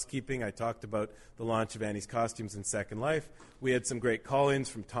do housekeeping. I talked about the launch of Annie's Costumes in Second Life. We had some great call-ins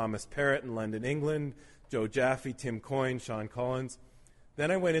from Thomas Parrott in London, England, Joe Jaffe, Tim Coyne, Sean Collins. Then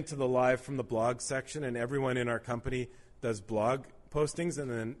I went into the live from the blog section, and everyone in our company does blog postings, and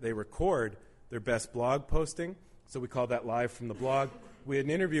then they record their best blog posting. So we call that live from the blog. We had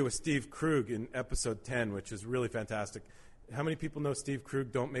an interview with Steve Krug in episode 10, which is really fantastic. How many people know Steve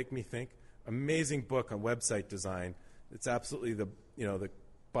Krug? Don't Make Me Think. Amazing book on website design. It's absolutely the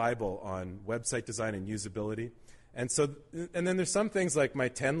Bible on website design and usability. And then there's some things like my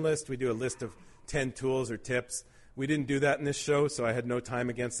 10 list. We do a list of 10 tools or tips. We didn't do that in this show, so I had no time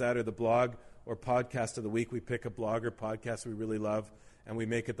against that. Or the blog or podcast of the week. We pick a blog or podcast we really love, and we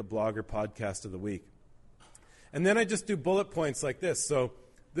make it the blog or podcast of the week. And then I just do bullet points like this. So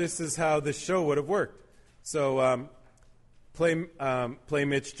this is how this show would have worked. So play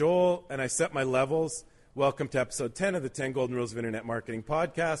Mitch Joel, and I set my levels. Welcome to episode 10 of the 10 Golden Rules of Internet Marketing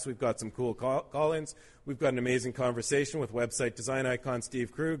podcast. We've got some cool call-ins. We've got an amazing conversation with website design icon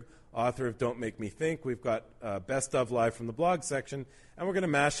Steve Krug, author of Don't Make Me Think. We've got Best of Live from the blog section, and we're going to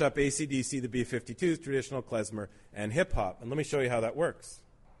mash up AC/DC, the B-52s, traditional klezmer, and hip-hop. And let me show you how that works.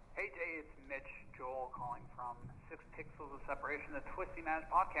 Hey, Jay, it's Mitch Joel of Separation, the Twisty Match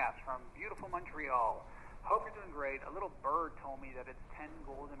podcast from beautiful Montreal. Hope you're doing great. A little bird told me that it's 10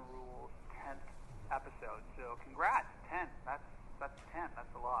 Golden Rules, 10th episode. So congrats, 10. That's 10.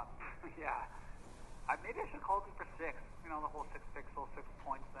 That's a lot. Yeah. Maybe I should call it for 6. You know, the whole 6 pixels, 6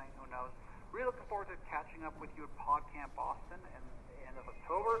 points thing. Who knows? Really looking forward to catching up with you at PodCamp Boston in the end of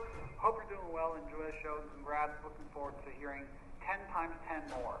October. Hope you're doing well. Enjoy the show. Congrats. Looking forward to hearing 10 times 10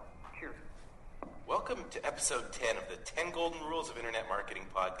 more. Cheers. Welcome to episode 10 of the 10 Golden Rules of Internet Marketing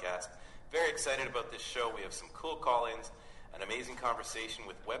podcast. Very excited about this show. We have some cool call-ins, an amazing conversation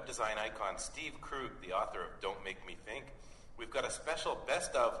with web design icon Steve Krug, the author of Don't Make Me Think. We've got a special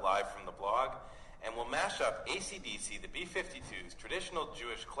best of live from the blog, and we'll mash up AC/DC, the B-52s, traditional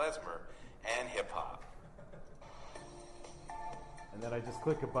Jewish klezmer, and hip-hop. And then I just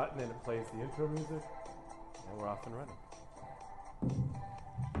click a button and it plays the intro music, and we're off and running.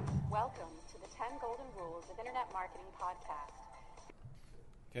 Welcome to the 10 Golden Rules of Internet Marketing podcast.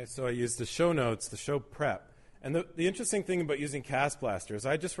 Okay, so I use the show notes, the show prep. And the interesting thing about using Cast Blaster is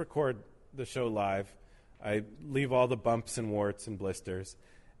I just record the show live. I leave all the bumps and warts and blisters.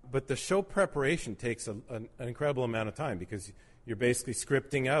 But the show preparation takes an incredible amount of time because you're basically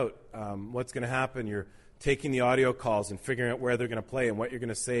scripting out what's going to happen. You're taking the audio calls and figuring out where they're going to play and what you're going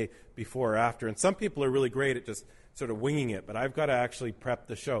to say before or after. And some people are really great at just sort of winging it, but I've got to actually prep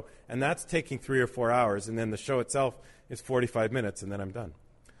the show. And that's taking 3 or 4 hours, and then the show itself is 45 minutes, and then I'm done.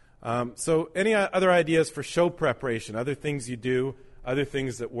 So any other ideas for show preparation, other things you do, other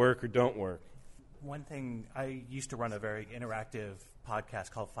things that work or don't work? One thing, I used to run a very interactive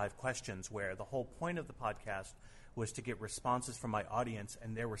podcast called 5 Questions, where the whole point of the podcast was to get responses from my audience,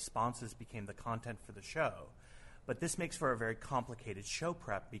 and their responses became the content for the show. But this makes for a very complicated show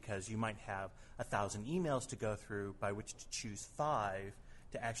prep because you might have 1,000 emails to go through by which to choose 5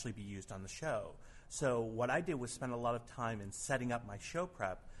 to actually be used on the show. So what I did was spend a lot of time in setting up my show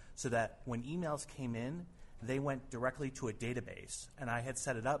prep so that when emails came in, they went directly to a database. And I had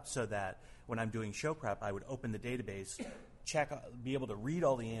set it up so that when I'm doing show prep, I would open the database, be able to read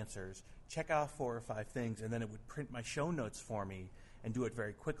all the answers, check off 4 or 5 things, and then it would print my show notes for me and do it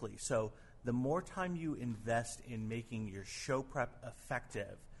very quickly. So the more time you invest in making your show prep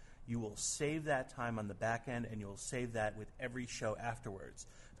effective, you will save that time on the back end, and you'll save that with every show afterwards.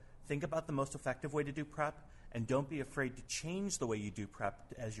 Think about the most effective way to do prep, and don't be afraid to change the way you do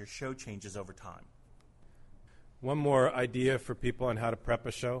prep as your show changes over time. One more idea for people on how to prep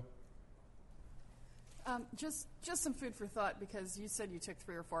a show? Just some food for thought, because you said you took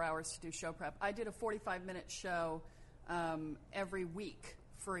 3 or 4 hours to do show prep. I did a 45-minute show every week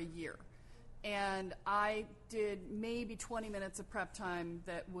for a year. And I did maybe 20 minutes of prep time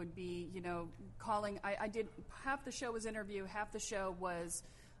that would be, calling. I did half the show was interview, half the show was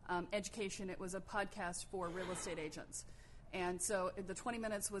education. It was a podcast for real estate agents. And so the 20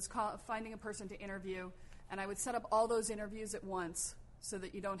 minutes was finding a person to interview, and I would set up all those interviews at once so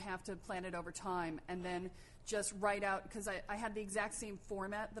that you don't have to plan it over time, and then just write out, because I had the exact same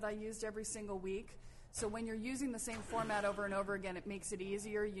format that I used every single week. So when you're using the same format over and over again, it makes it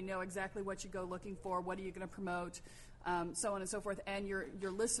easier. You know exactly what you go looking for, what are you going to promote, so on and so forth. And your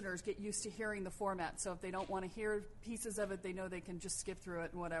listeners get used to hearing the format. So if they don't want to hear pieces of it, they know they can just skip through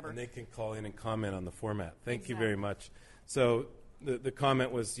it and whatever. And they can call in and comment on the format. Thank you very much. So the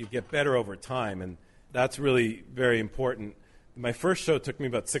comment was you get better over time, and that's really very important. My first show took me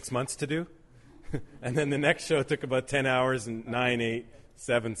about 6 months to do, and then the next show took about 10 hours and 9, 8,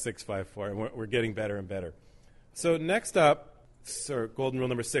 7, 6, 5, 4, and we're getting better and better. So next up, golden rule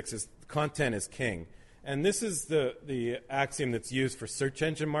number 6 is content is king. And this is the axiom that's used for search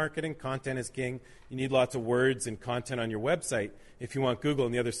engine marketing. Content is king. You need lots of words and content on your website if you want Google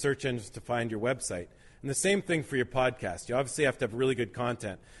and the other search engines to find your website. And the same thing for your podcast. You obviously have to have really good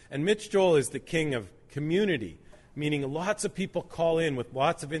content. And Mitch Joel is the king of community, meaning lots of people call in with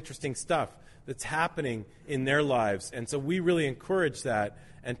lots of interesting stuff that's happening in their lives. And so we really encourage that.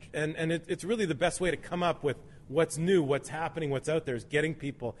 And it's really the best way to come up with what's new, what's happening, what's out there, is getting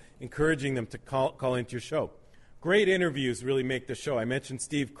people, encouraging them to call into your show. Great interviews really make the show. I mentioned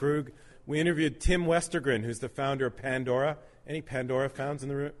Steve Krug. We interviewed Tim Westergren, who's the founder of Pandora. Any Pandora fans in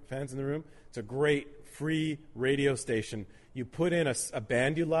the room? It's a great free radio station. You put in a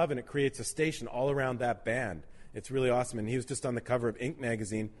band you love, and it creates a station all around that band. It's really awesome. And he was just on the cover of Inc.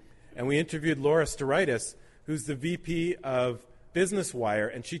 magazine. And we interviewed Laura Storitis, who's the VP of Business Wire,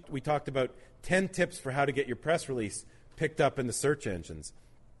 and we talked about 10 tips for how to get your press release picked up in the search engines.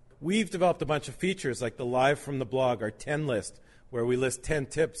 We've developed a bunch of features like the Live from the Blog, our 10 list, where we list 10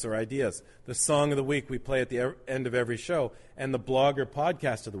 tips or ideas, the Song of the Week we play at the end of every show, and the Blog or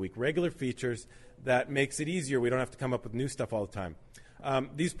Podcast of the Week, regular features that makes it easier. We don't have to come up with new stuff all the time.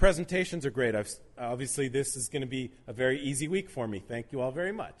 These presentations are great. Obviously, this is going to be a very easy week for me. Thank you all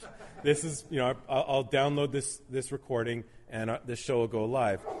very much. This is, I'll download this recording, and this show will go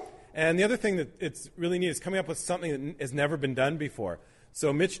live. And the other thing that it's really neat is coming up with something that has never been done before.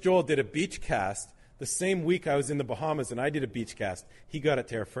 So Mitch Joel did a beach cast the same week I was in the Bahamas, and I did a beach cast. He got it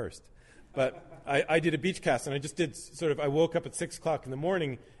there first. But I did a beach cast, and I just did I woke up at 6 o'clock in the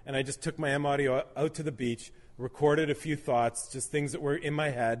morning, and I just took my M audio out to the beach, recorded a few thoughts, just things that were in my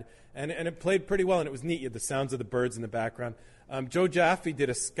head, and it played pretty well, and it was neat. You had the sounds of the birds in the background. Joe Jaffe did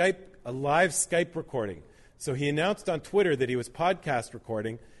a live Skype recording. So he announced on Twitter that he was podcast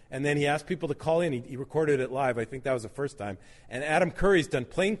recording, and then he asked people to call in. He recorded it live. I think that was the first time. And Adam Curry's done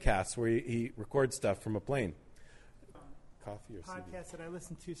plane casts where he records stuff from a plane. Coffee or podcasts that I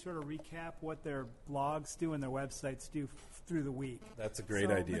listen to sort of recap what their blogs do and their websites do through the week. That's a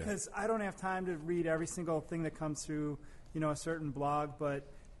great idea. Because I don't have time to read every single thing that comes through, a certain blog,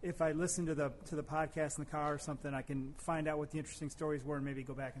 but if I listen to the podcast in the car or something, I can find out what the interesting stories were and maybe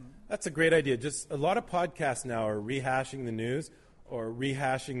go back and... That's a great idea. Just a lot of podcasts now are rehashing the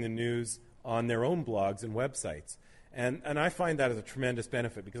news on their own blogs and websites. And I find that as a tremendous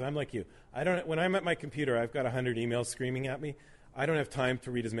benefit because I'm like you. When I'm at my computer, I've got 100 emails screaming at me. I don't have time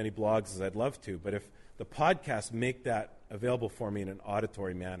to read as many blogs as I'd love to. But if the podcasts make that available for me in an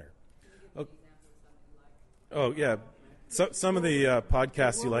auditory manner. Oh yeah. So, some of the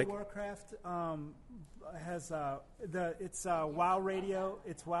podcasts you like. World of Warcraft has it's WoW Radio.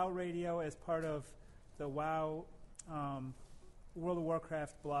 It's WoW Radio as part of the WoW World of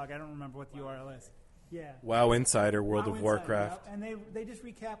Warcraft blog. I don't remember what the URL is. Yeah. WoW Insider, World of Warcraft. Yeah. And they just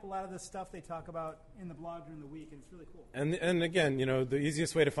recap a lot of the stuff they talk about in the blog during the week, and it's really cool. And again, the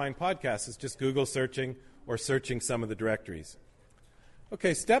easiest way to find podcasts is just Google searching or searching some of the directories.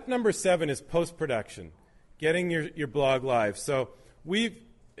 Okay, step number 7 is post-production, getting your blog live. So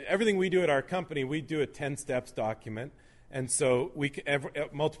everything we do at our company, we do a 10 steps document. And so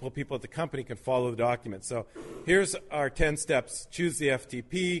multiple people at the company can follow the document. So here's our 10 steps. Choose the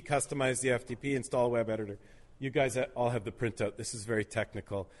FTP, customize the FTP, install a web editor. You guys all have the printout. This is very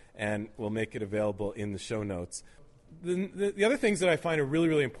technical, and we'll make it available in the show notes. The other things that I find are really,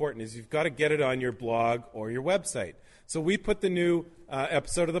 really important is you've got to get it on your blog or your website. So we put the new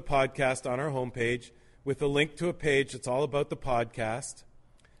episode of the podcast on our homepage with a link to a page that's all about the podcast.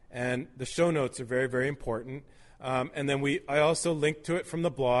 And the show notes are very, very important. And then I also link to it from the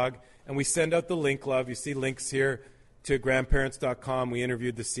blog, and we send out the link love. You see links here to grandparents.com. We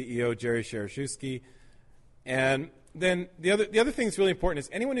interviewed the CEO, Jerry Shereshewski. And then the other thing that's really important is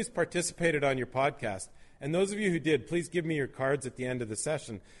anyone who's participated on your podcast, and those of you who did, please give me your cards at the end of the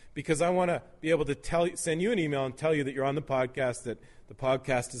session, because I want to be able to send you an email and tell you that you're on the podcast, that the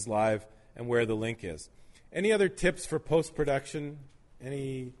podcast is live, and where the link is. Any other tips for post-production?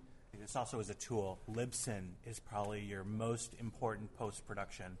 This also is a tool. Libsyn is probably your most important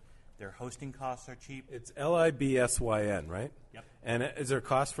post-production. Their hosting costs are cheap. It's Libsyn, right? Yep. And is there a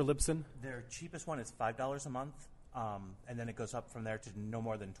cost for Libsyn? Their cheapest one is $5 a month, and then it goes up from there to no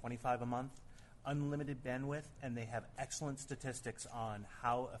more than $25 a month. Unlimited bandwidth, and they have excellent statistics on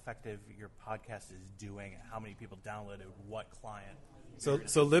how effective your podcast is doing, how many people downloaded, what client. So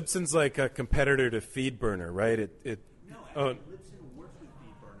Libsyn's like a competitor to FeedBurner, right? Libsyn works with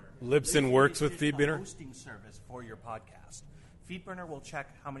FeedBurner. Libsyn works with FeedBurner? A hosting service for your podcast. FeedBurner will check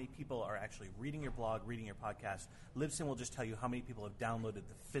how many people are actually reading your blog, reading your podcast. Libsyn will just tell you how many people have downloaded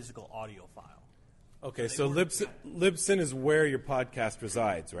the physical audio file. Okay, so Libsyn is where your podcast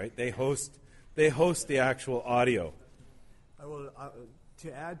resides, right? They host the actual audio.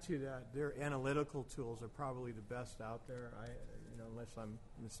 To add to that, their analytical tools are probably the best out there, unless I'm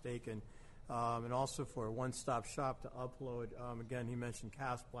mistaken. And also for a one-stop shop to upload. Again, he mentioned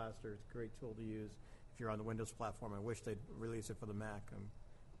Cast Blaster. It's a great tool to use if you're on the Windows platform. I wish they'd release it for the Mac.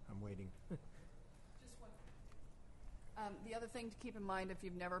 I'm waiting. The other thing to keep in mind if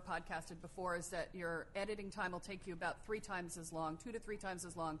you've never podcasted before is that your editing time will take you about 2 to 3 times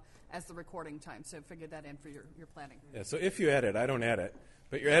as long as the recording time. So figure that in for your planning. Yeah, so if you edit, I don't edit,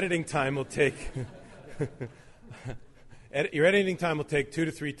 but your editing time will take your editing time will take 2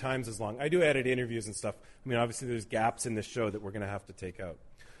 to 3 times as long. I do edit interviews and stuff. I mean, obviously there's gaps in this show that we're going to have to take out.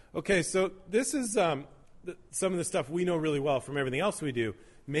 Okay, so this is some of the stuff we know really well from everything else we do,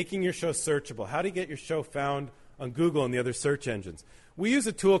 making your show searchable, how to get your show found on Google and the other search engines. We use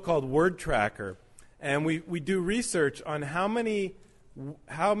a tool called Word Tracker, and we do research on how many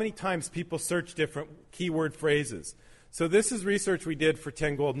times people search different keyword phrases. So this is research we did for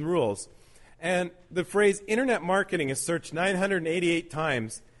 10 Golden Rules. And the phrase internet marketing is searched 988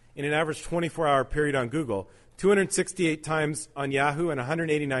 times, in an average 24-hour period on Google, 268 times on Yahoo, and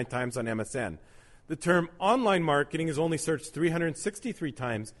 189 times on MSN. The term online marketing is only searched 363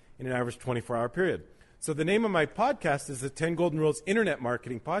 times in an average 24-hour period. So the name of my podcast is the 10 Golden Rules Internet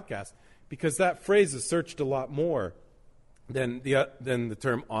Marketing Podcast, because that phrase is searched a lot more than the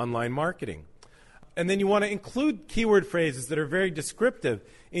term online marketing. And then you want to include keyword phrases that are very descriptive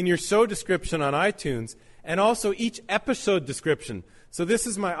in your show description on iTunes, and also each episode description. So this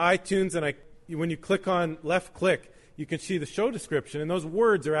is my iTunes, and when you click on left click, you can see the show description, and those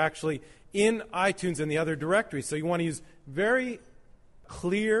words are actually in iTunes and the other directories. So you want to use very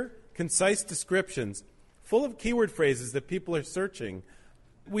clear, concise descriptions full of keyword phrases that people are searching.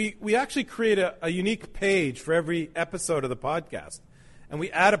 We actually create a unique page for every episode of the podcast, and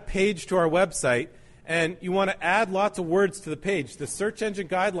we add a page to our website, and you want to add lots of words to the page. The search engine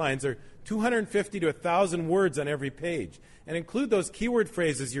guidelines are 250 to 1,000 words on every page, and include those keyword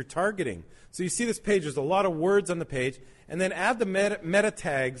phrases you're targeting. So you see this page, there's a lot of words on the page, and then add the meta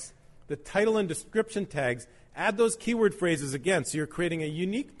tags, the title and description tags, add those keyword phrases again, so you're creating a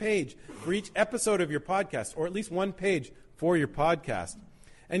unique page for each episode of your podcast, or at least one page for your podcast.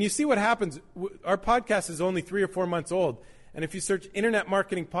 And you see what happens. Our podcast is only 3 or 4 months old, and if you search Internet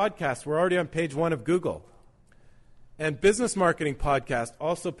Marketing Podcast, we're already on page 1 of Google. And Business Marketing Podcast,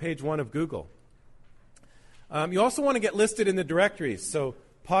 also page 1 of Google. You also want to get listed in the directories. So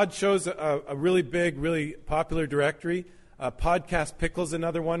Pod Show's a really big, really popular directory. Podcast Pickle's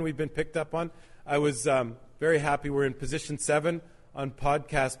another one we've been picked up on. I was very happy we're in position 7 on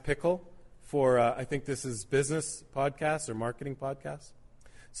Podcast Pickle for, I think this is business podcasts or marketing podcasts.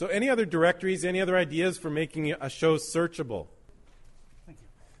 So any other directories, any other ideas for making a show searchable? Thank you.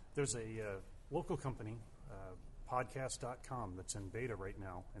 There's a local company, podcast.com, that's in beta right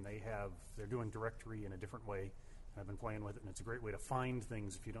now, and they're doing directory in a different way. I've been playing with it, and it's a great way to find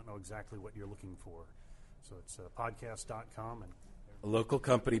things if you don't know exactly what you're looking for. So it's podcast.com. And a local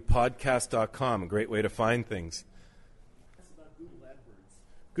company, podcast.com, a great way to find things.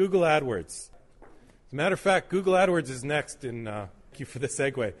 Google AdWords. As a matter of fact, Google AdWords is next in, thank you for the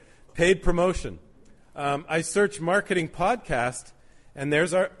segue, paid promotion. I search marketing podcast, and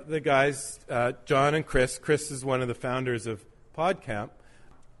there's the guys, John and Chris. Chris is one of the founders of PodCamp,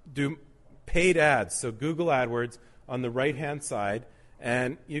 do paid ads. So Google AdWords on the right-hand side,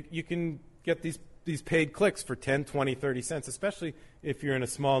 and you can get these paid clicks for 10, 20, 30 cents, especially if you're in a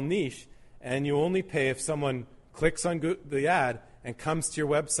small niche, and you only pay if someone clicks on the ad and comes to your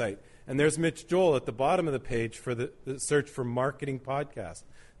website. And there's Mitch Joel at the bottom of the page for the search for marketing podcast.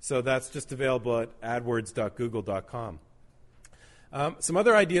 So that's just available at adwords.google.com. Some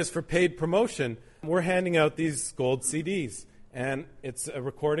other ideas for paid promotion. We're handing out these gold CDs, and it's a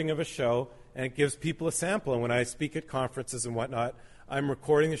recording of a show, and it gives people a sample. And when I speak at conferences and whatnot, I'm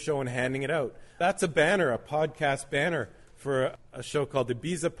recording the show and handing it out. That's a banner, a podcast banner for a show called the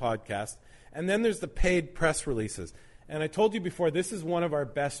Ibiza Podcast. And then there's the paid press releases. And I told you before, this is one of our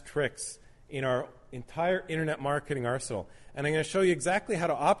best tricks in our entire internet marketing arsenal. And I'm going to show you exactly how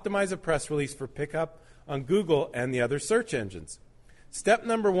to optimize a press release for pickup on Google and the other search engines. Step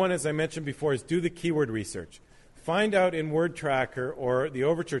number 1, as I mentioned before, is do the keyword research. Find out in Word Tracker or the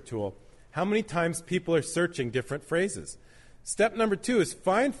Overture tool how many times people are searching different phrases. Step number 2 is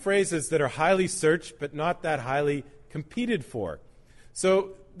find phrases that are highly searched but not that highly competed for.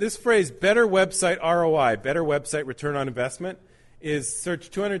 So this phrase, better website ROI, better website return on investment, is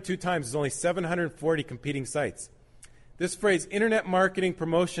searched 202 times. There's only 740 competing sites. This phrase, internet marketing,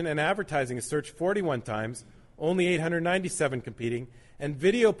 promotion, and advertising, is searched 41 times, only 897 competing. And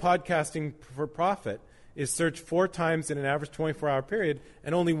video podcasting for profit is searched 4 times in an average 24-hour period,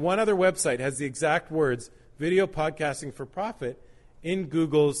 and only one other website has the exact words, video podcasting for profit, in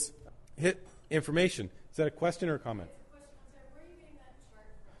Google's hit information. Is that a question or a comment?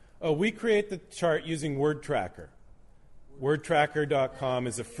 Oh, we create the chart using Word Tracker. WordTracker.com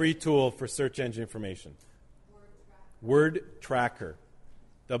is a free tool for search engine information. Word Tracker.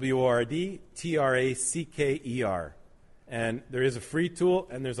 WORDTRACKER. And there is a free tool,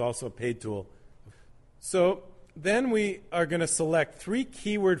 and there's also a paid tool. So then we are going to select 3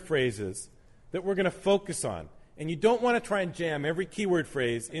 keyword phrases that we're going to focus on. And you don't want to try and jam every keyword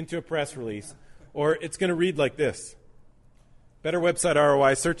phrase into a press release, or it's going to read like this. Better website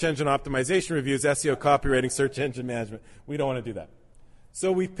ROI, search engine optimization reviews, SEO copywriting, search engine management. We don't want to do that.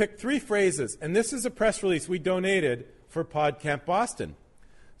 So we picked 3 phrases, and this is a press release we donated for PodCamp Boston.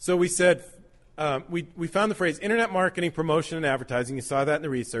 So we said, we found the phrase internet marketing, promotion, and advertising. You saw that in the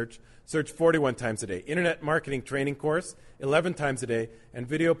research. Searched 41 times a day. Internet marketing training course, 11 times a day. And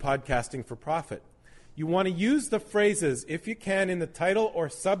video podcasting for profit. you want to use the phrases, if you can, in the title or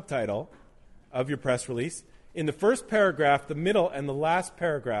subtitle of your press release, in the first paragraph, the middle, and the last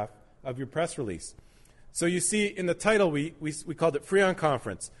paragraph of your press release. So you see in the title, we called it Free on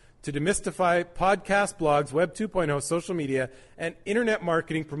Conference, to demystify podcast, blogs, Web 2.0, social media, and internet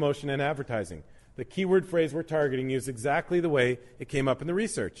marketing, promotion, and advertising. The keyword phrase we're targeting is exactly the way it came up in the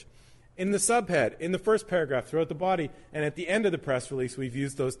research. In the subhead, in the first paragraph, throughout the body, and at the end of the press release, we've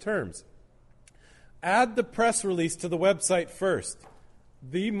used those terms. Add the press release to the website first.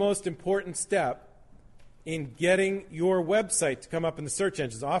 The most important step in getting your website to come up in the search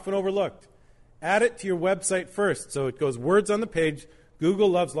engines, often overlooked. Add it to your website first, so it goes words on the page. Google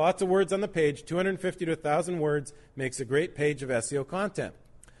loves lots of words on the page. 250 to 1,000 words makes a great page of SEO content.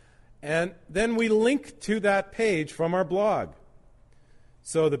 And then we link to that page from our blog.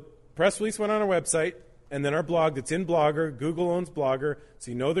 So the press release went on our website, and then our blog that's in Blogger. Google owns Blogger, so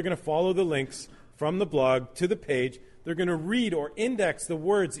you know they're going to follow the links from the blog to the page. They're going to read or index the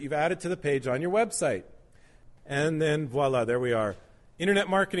words that you've added to the page on your website. And then voila, there we are. Internet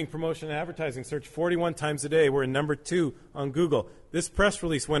marketing, promotion, and advertising search 41 times a day. We're in number 2 on Google. This press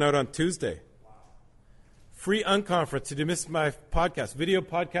release went out on Tuesday. Wow. Free unconference to demystify podcast, video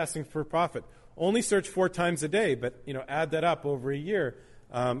podcasting for profit. Only search 4 times a day, but add that up over a year.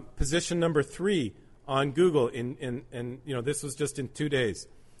 Position number 3 on Google. This was just in 2 days.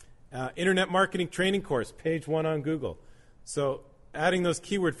 Internet marketing training course, page 1 on Google. So adding those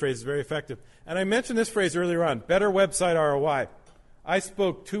keyword phrases is very effective. And I mentioned this phrase earlier on, better website ROI. I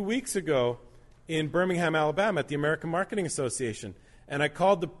spoke 2 weeks ago in Birmingham, Alabama at the American Marketing Association, and I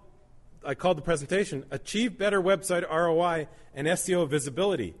called the presentation, Achieve Better Website ROI and SEO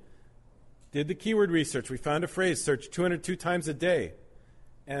Visibility. Did the keyword research. We found a phrase, searched 202 times a day.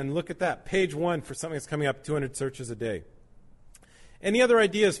 And look at that, page 1 for something that's coming up 200 searches a day. Any other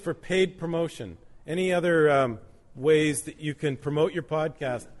ideas for paid promotion? Any other ways that you can promote your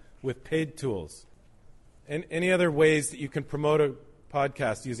podcast with paid tools? And any other ways that you can promote a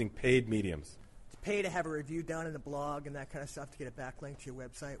podcast using paid mediums? It's pay to have a review done in the blog and that kind of stuff to get a backlink to your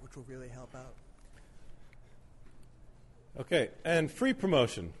website, which will really help out. Okay, and free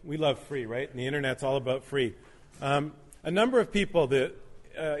promotion. We love free, right? And the Internet's all about free. A number of people, the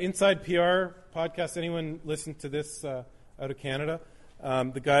Inside PR podcast, anyone listen to this out of Canada?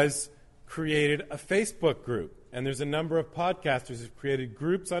 The guys created a Facebook group, and there's a number of podcasters who've created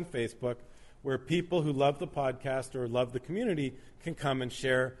groups on Facebook where people who love the podcast or love the community can come and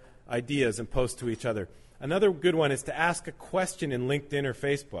share ideas and post to each other. Another good one is to ask a question in LinkedIn or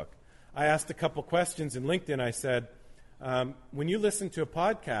Facebook. I asked a couple questions in LinkedIn. I said, when you listen to a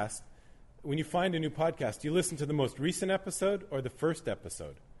podcast, when you find a new podcast, do you listen to the most recent episode or the first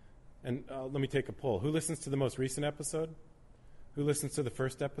episode? And let me take a poll. Who listens to the most recent episode? Who listens to the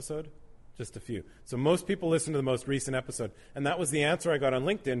first episode? Just a few. So most people listen to the most recent episode. And that was the answer I got on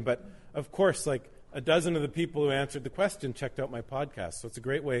LinkedIn. But, of course, like a dozen of the people who answered the question checked out my podcast. So it's a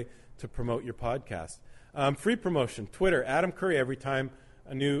great way to promote your podcast. Free promotion, Twitter. Adam Curry, every time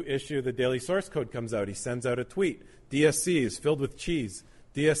a new issue of the Daily Source Code comes out, he sends out a tweet. DSC is filled with cheese.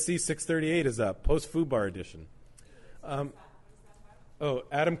 DSC 638 is up, post-FUBAR edition.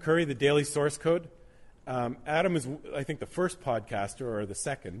 Adam Curry, the Daily Source Code. Adam is, I think, the first podcaster or the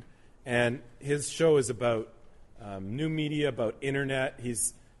second, and his show is about new media, about internet.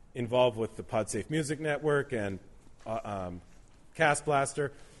 He's involved with the PodSafe Music Network and Cast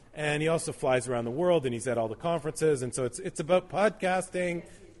Blaster, and he also flies around the world, and he's at all the conferences, and so it's about podcasting,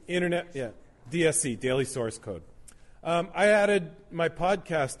 internet, DSC, Daily Source Code. I added my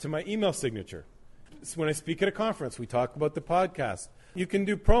podcast to my email signature. So when I speak at a conference, we talk about the podcast. You can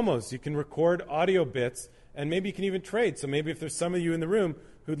do promos. You can record audio bits, and maybe you can even trade. So maybe if there's some of you in the room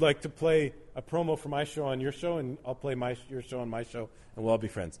who'd like to play a promo for my show on your show, and I'll play your show on my show, and we'll all be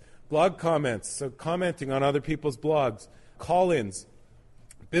friends. Blog comments, so commenting on other people's blogs. Call-ins,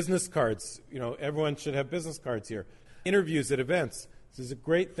 business cards. Everyone should have business cards here. Interviews at events. This is a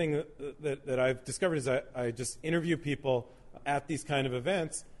great thing that I've discovered is I just interview people at these kind of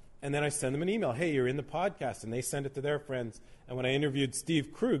events, and then I send them an email. Hey, you're in the podcast, and they send it to their friends. And when I interviewed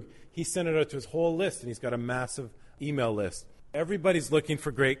Steve Krug, he sent it out to his whole list, and he's got a massive email list. Everybody's looking for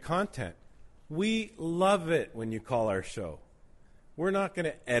great content. We love it when you call our show. We're not going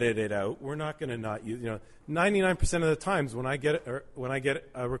to edit it out. We're not going to not use. 99% of the times when I get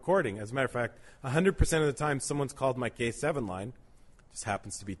a recording, as a matter of fact, 100% of the time someone's called my K7 line. Just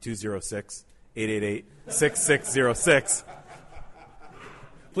happens to be 206-888-6606.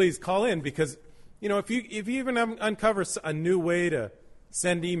 Please call in because, if you even uncover a new way to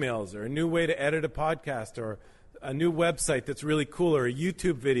send emails or a new way to edit a podcast or a new website that's really cool or a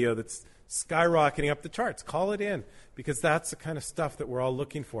YouTube video that's skyrocketing up the charts. Call it in, because that's the kind of stuff that we're all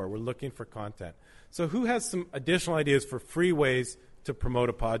looking for. We're looking for content. So who has some additional ideas for free ways to promote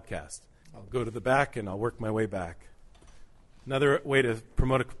a podcast? I'll go to the back and I'll work my way back. Another way to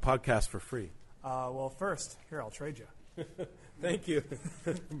promote a podcast for free. Well, first, here, I'll trade you. Thank you.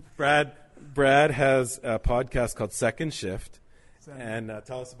 Brad has a podcast called Second Shift. And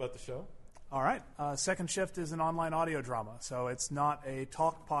tell us about the show. All right. Second Shift is an online audio drama. So it's not a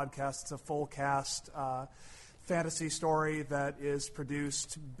talk podcast. It's a full cast fantasy story that is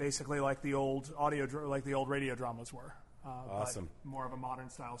produced basically like the old radio dramas were. Awesome. But more of a modern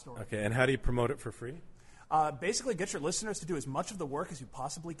style story. Okay, and how do you promote it for free? Basically, get your listeners to do as much of the work as you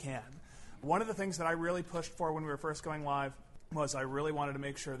possibly can. One of the things that I really pushed for when we were first going live was I really wanted to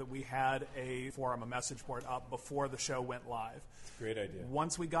make sure that we had a forum, a message board up before the show went live. Great idea.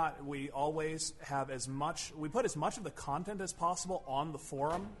 Once we always have we put as much of the content as possible on the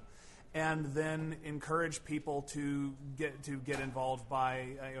forum, and then encourage people to get involved by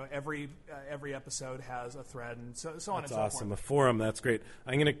every episode has a thread and so on and so forth. That's awesome. A forum, that's great.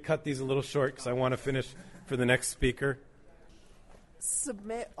 I'm going to cut these a little short because I want to finish for the next speaker.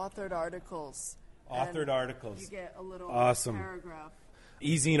 Submit authored articles. Authored articles. You get a little awesome paragraph.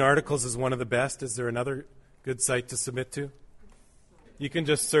 eZine Articles is one of the best. Is there another good site to submit to? You can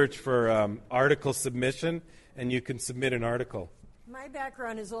just search for article submission, and you can submit an article. My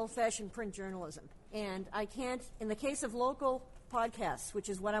background is old-fashioned print journalism, and I can't, in the case of local podcasts, which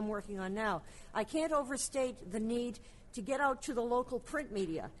is what I'm working on now, I can't overstate the need to get out to the local print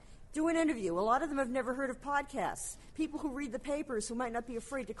media. Do an interview. A lot of them have never heard of podcasts. People who read the papers who might not be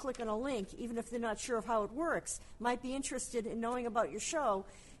afraid to click on a link, even if they're not sure of how it works, might be interested in knowing about your show.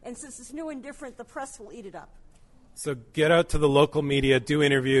 And since it's new and different, the press will eat it up. So get out to the local media, do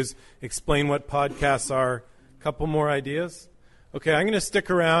interviews, explain what podcasts are. A couple more ideas? Okay, I'm going to stick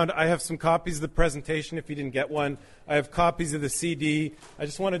around. I have some copies of the presentation if you didn't get one. I have copies of the CD. I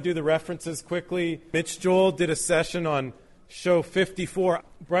just want to do the references quickly. Mitch Joel did a session on show 54.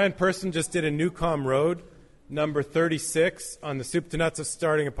 Brian Person just did a Newcomb Road, number 36, on the soup to nuts of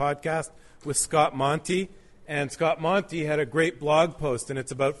starting a podcast with Scott Monty. And Scott Monty had a great blog post, and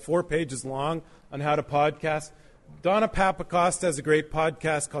it's about 4 pages long on how to podcast. Donna Papacosta has a great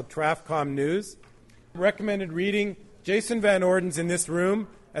podcast called Trafcom News. Recommended reading. Jason Van Orden's in this room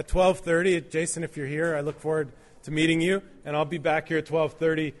at 12:30. Jason, if you're here, I look forward to meeting you. And I'll be back here at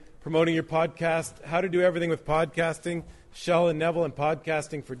 12:30 promoting your podcast, how to do everything with podcasting, Shell and Neville and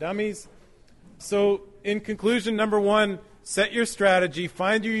Podcasting for Dummies. So in conclusion, number 1, set your strategy,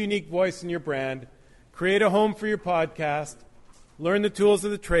 find your unique voice in your brand, create a home for your podcast, learn the tools of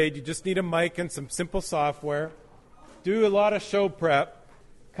the trade. You just need a mic and some simple software. Do a lot of show prep,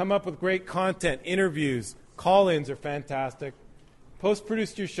 come up with great content, interviews, call-ins are fantastic.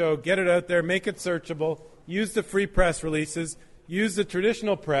 Post-produce your show, get it out there, make it searchable, use the free press releases, use the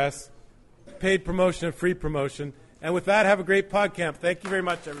traditional press, paid promotion and free promotion. And with that, have a great PodCamp. Thank you very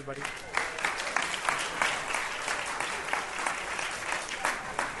much, everybody.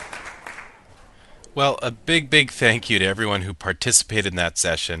 Well, a big thank you to everyone who participated in that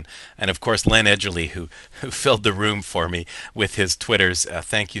session. And, of course, Len Edgerly, who filled the room for me with his Twitters.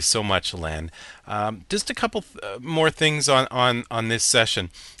 Thank you so much, Len. Just a couple more things on this session.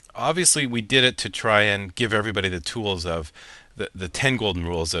 Obviously, we did it to try and give everybody the tools of the 10 golden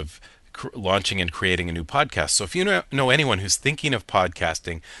rules of launching and creating a new podcast. So if you know anyone who's thinking of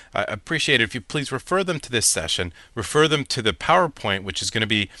podcasting, I appreciate it if you please refer them to this session, refer them to the PowerPoint, which is going to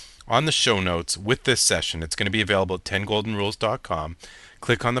be on the show notes with this session. It's going to be available at 10goldenrules.com.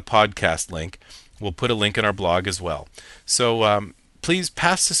 Click on the podcast link. We'll put a link in our blog as well. So please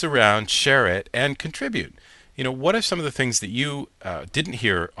pass this around, share it, and contribute. You know, what are some of the things that you didn't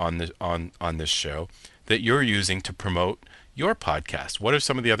hear on this show that you're using to promote your podcast? What are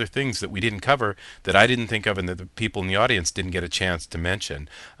some of the other things that we didn't cover that I didn't think of and that the people in the audience didn't get a chance to mention?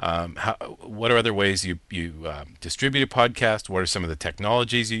 What are other ways you distribute a podcast? What are some of the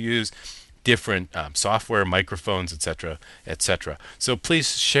technologies you use? Different software, microphones, etc., etc. So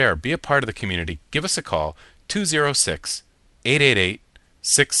please share, be a part of the community. Give us a call,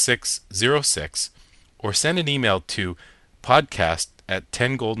 206-888-6606, or send an email to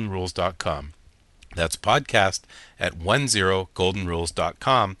podcast@10goldenrules.com. That's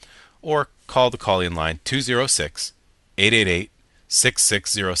podcast@10goldenrules.com, or call the call-in line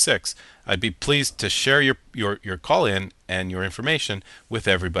 206-888-6606. I'd be pleased to share your call-in and your information with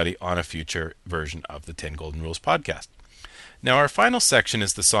everybody on a future version of the 10 Golden Rules podcast. Now, our final section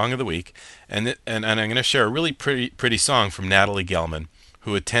is the Song of the Week, and I'm going to share a really pretty song from Natalie Gelman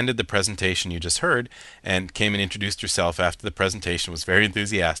who attended the presentation you just heard and came and introduced herself after the presentation, was very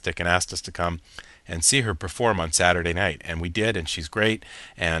enthusiastic, and asked us to come and see her perform on Saturday night. And we did, and she's great,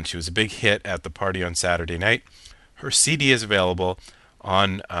 and she was a big hit at the party on Saturday night. Her CD is available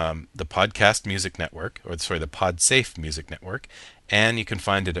on the Podcast Music Network, or sorry, the PodSafe Music Network, and you can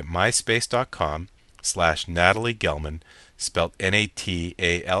find it at myspace.com/Natalie Gelman, spelled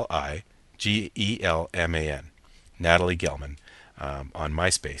NATALIGELMAN, Natalie Gelman, on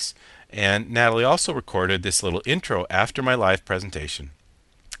MySpace. And Natalie also recorded this little intro after my live presentation.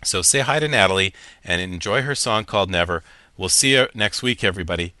 So say hi to Natalie and enjoy her song called Never. We'll see you next week,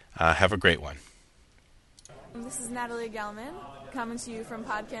 everybody. Have a great one. This is Natalie Gelman, coming to you from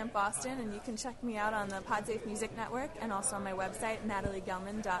PodCamp Boston, and you can check me out on the PodSafe Music Network and also on my website,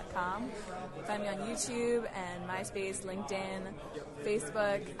 nataliegelman.com. Find me on YouTube and MySpace, LinkedIn,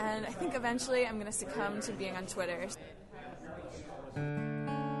 Facebook, and I think eventually I'm going to succumb to being on Twitter.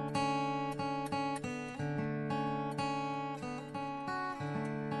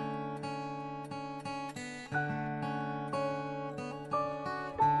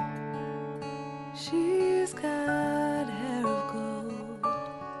 She's got hair of gold,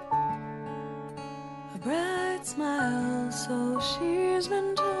 a bright smile, so she's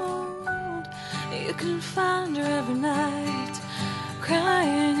been told. You can find her every night,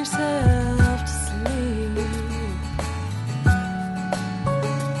 crying herself to sleep.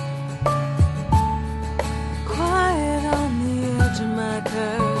 Quiet on the edge of my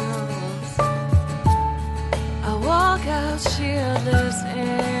curls, I walk out shieldless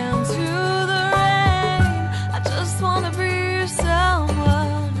into the I just wanna be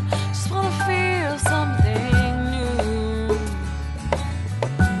someone, just wanna feel something new.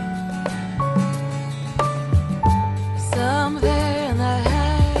 Something that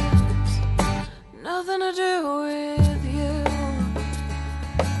has nothing to do with you.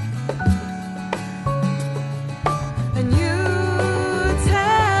 And you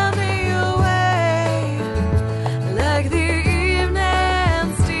tear me away like the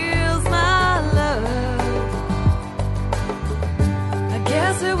evening steals my love.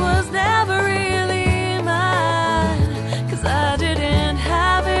 Guess it was never really mine, 'cause I didn't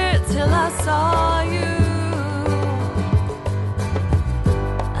have it till I saw you.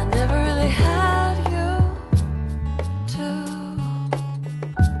 I never really had you too.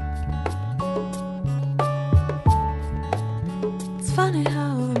 It's funny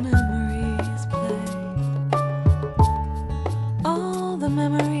how the memories play, all the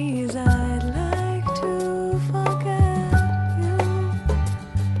memories I'd like to forget.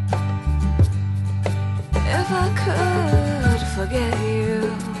 If I could forget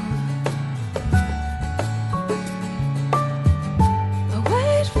you, I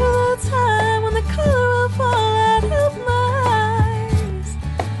wait for the time when the color will fall out of my eyes.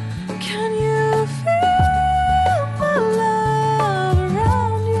 Can you feel my love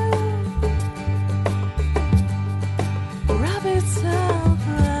around you? Wrap itself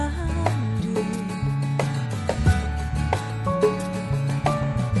around you.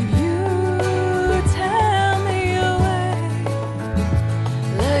 You tear me away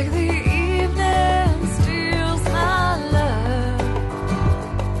like the evening steals my love.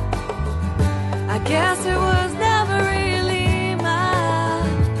 I guess it was never really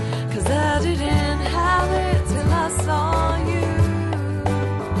mine, 'cause I didn't have it till I saw you.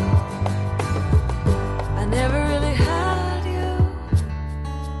 I never really had you.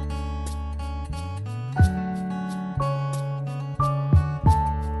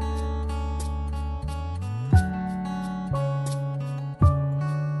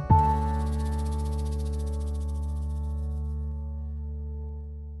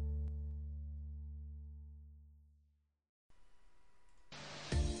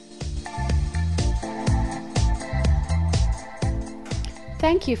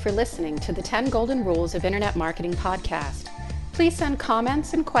 Thank you for listening to the 10 Golden Rules of Internet Marketing podcast. Please send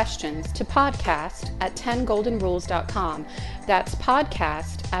comments and questions to podcast@10goldenrules.com. That's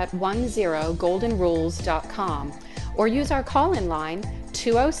podcast@10goldenrules.com. Or use our call-in line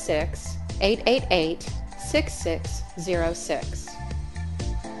 206-888-6606.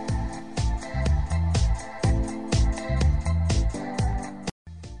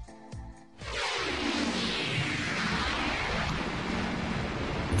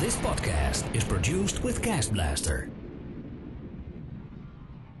 This podcast is produced with Cast Blaster.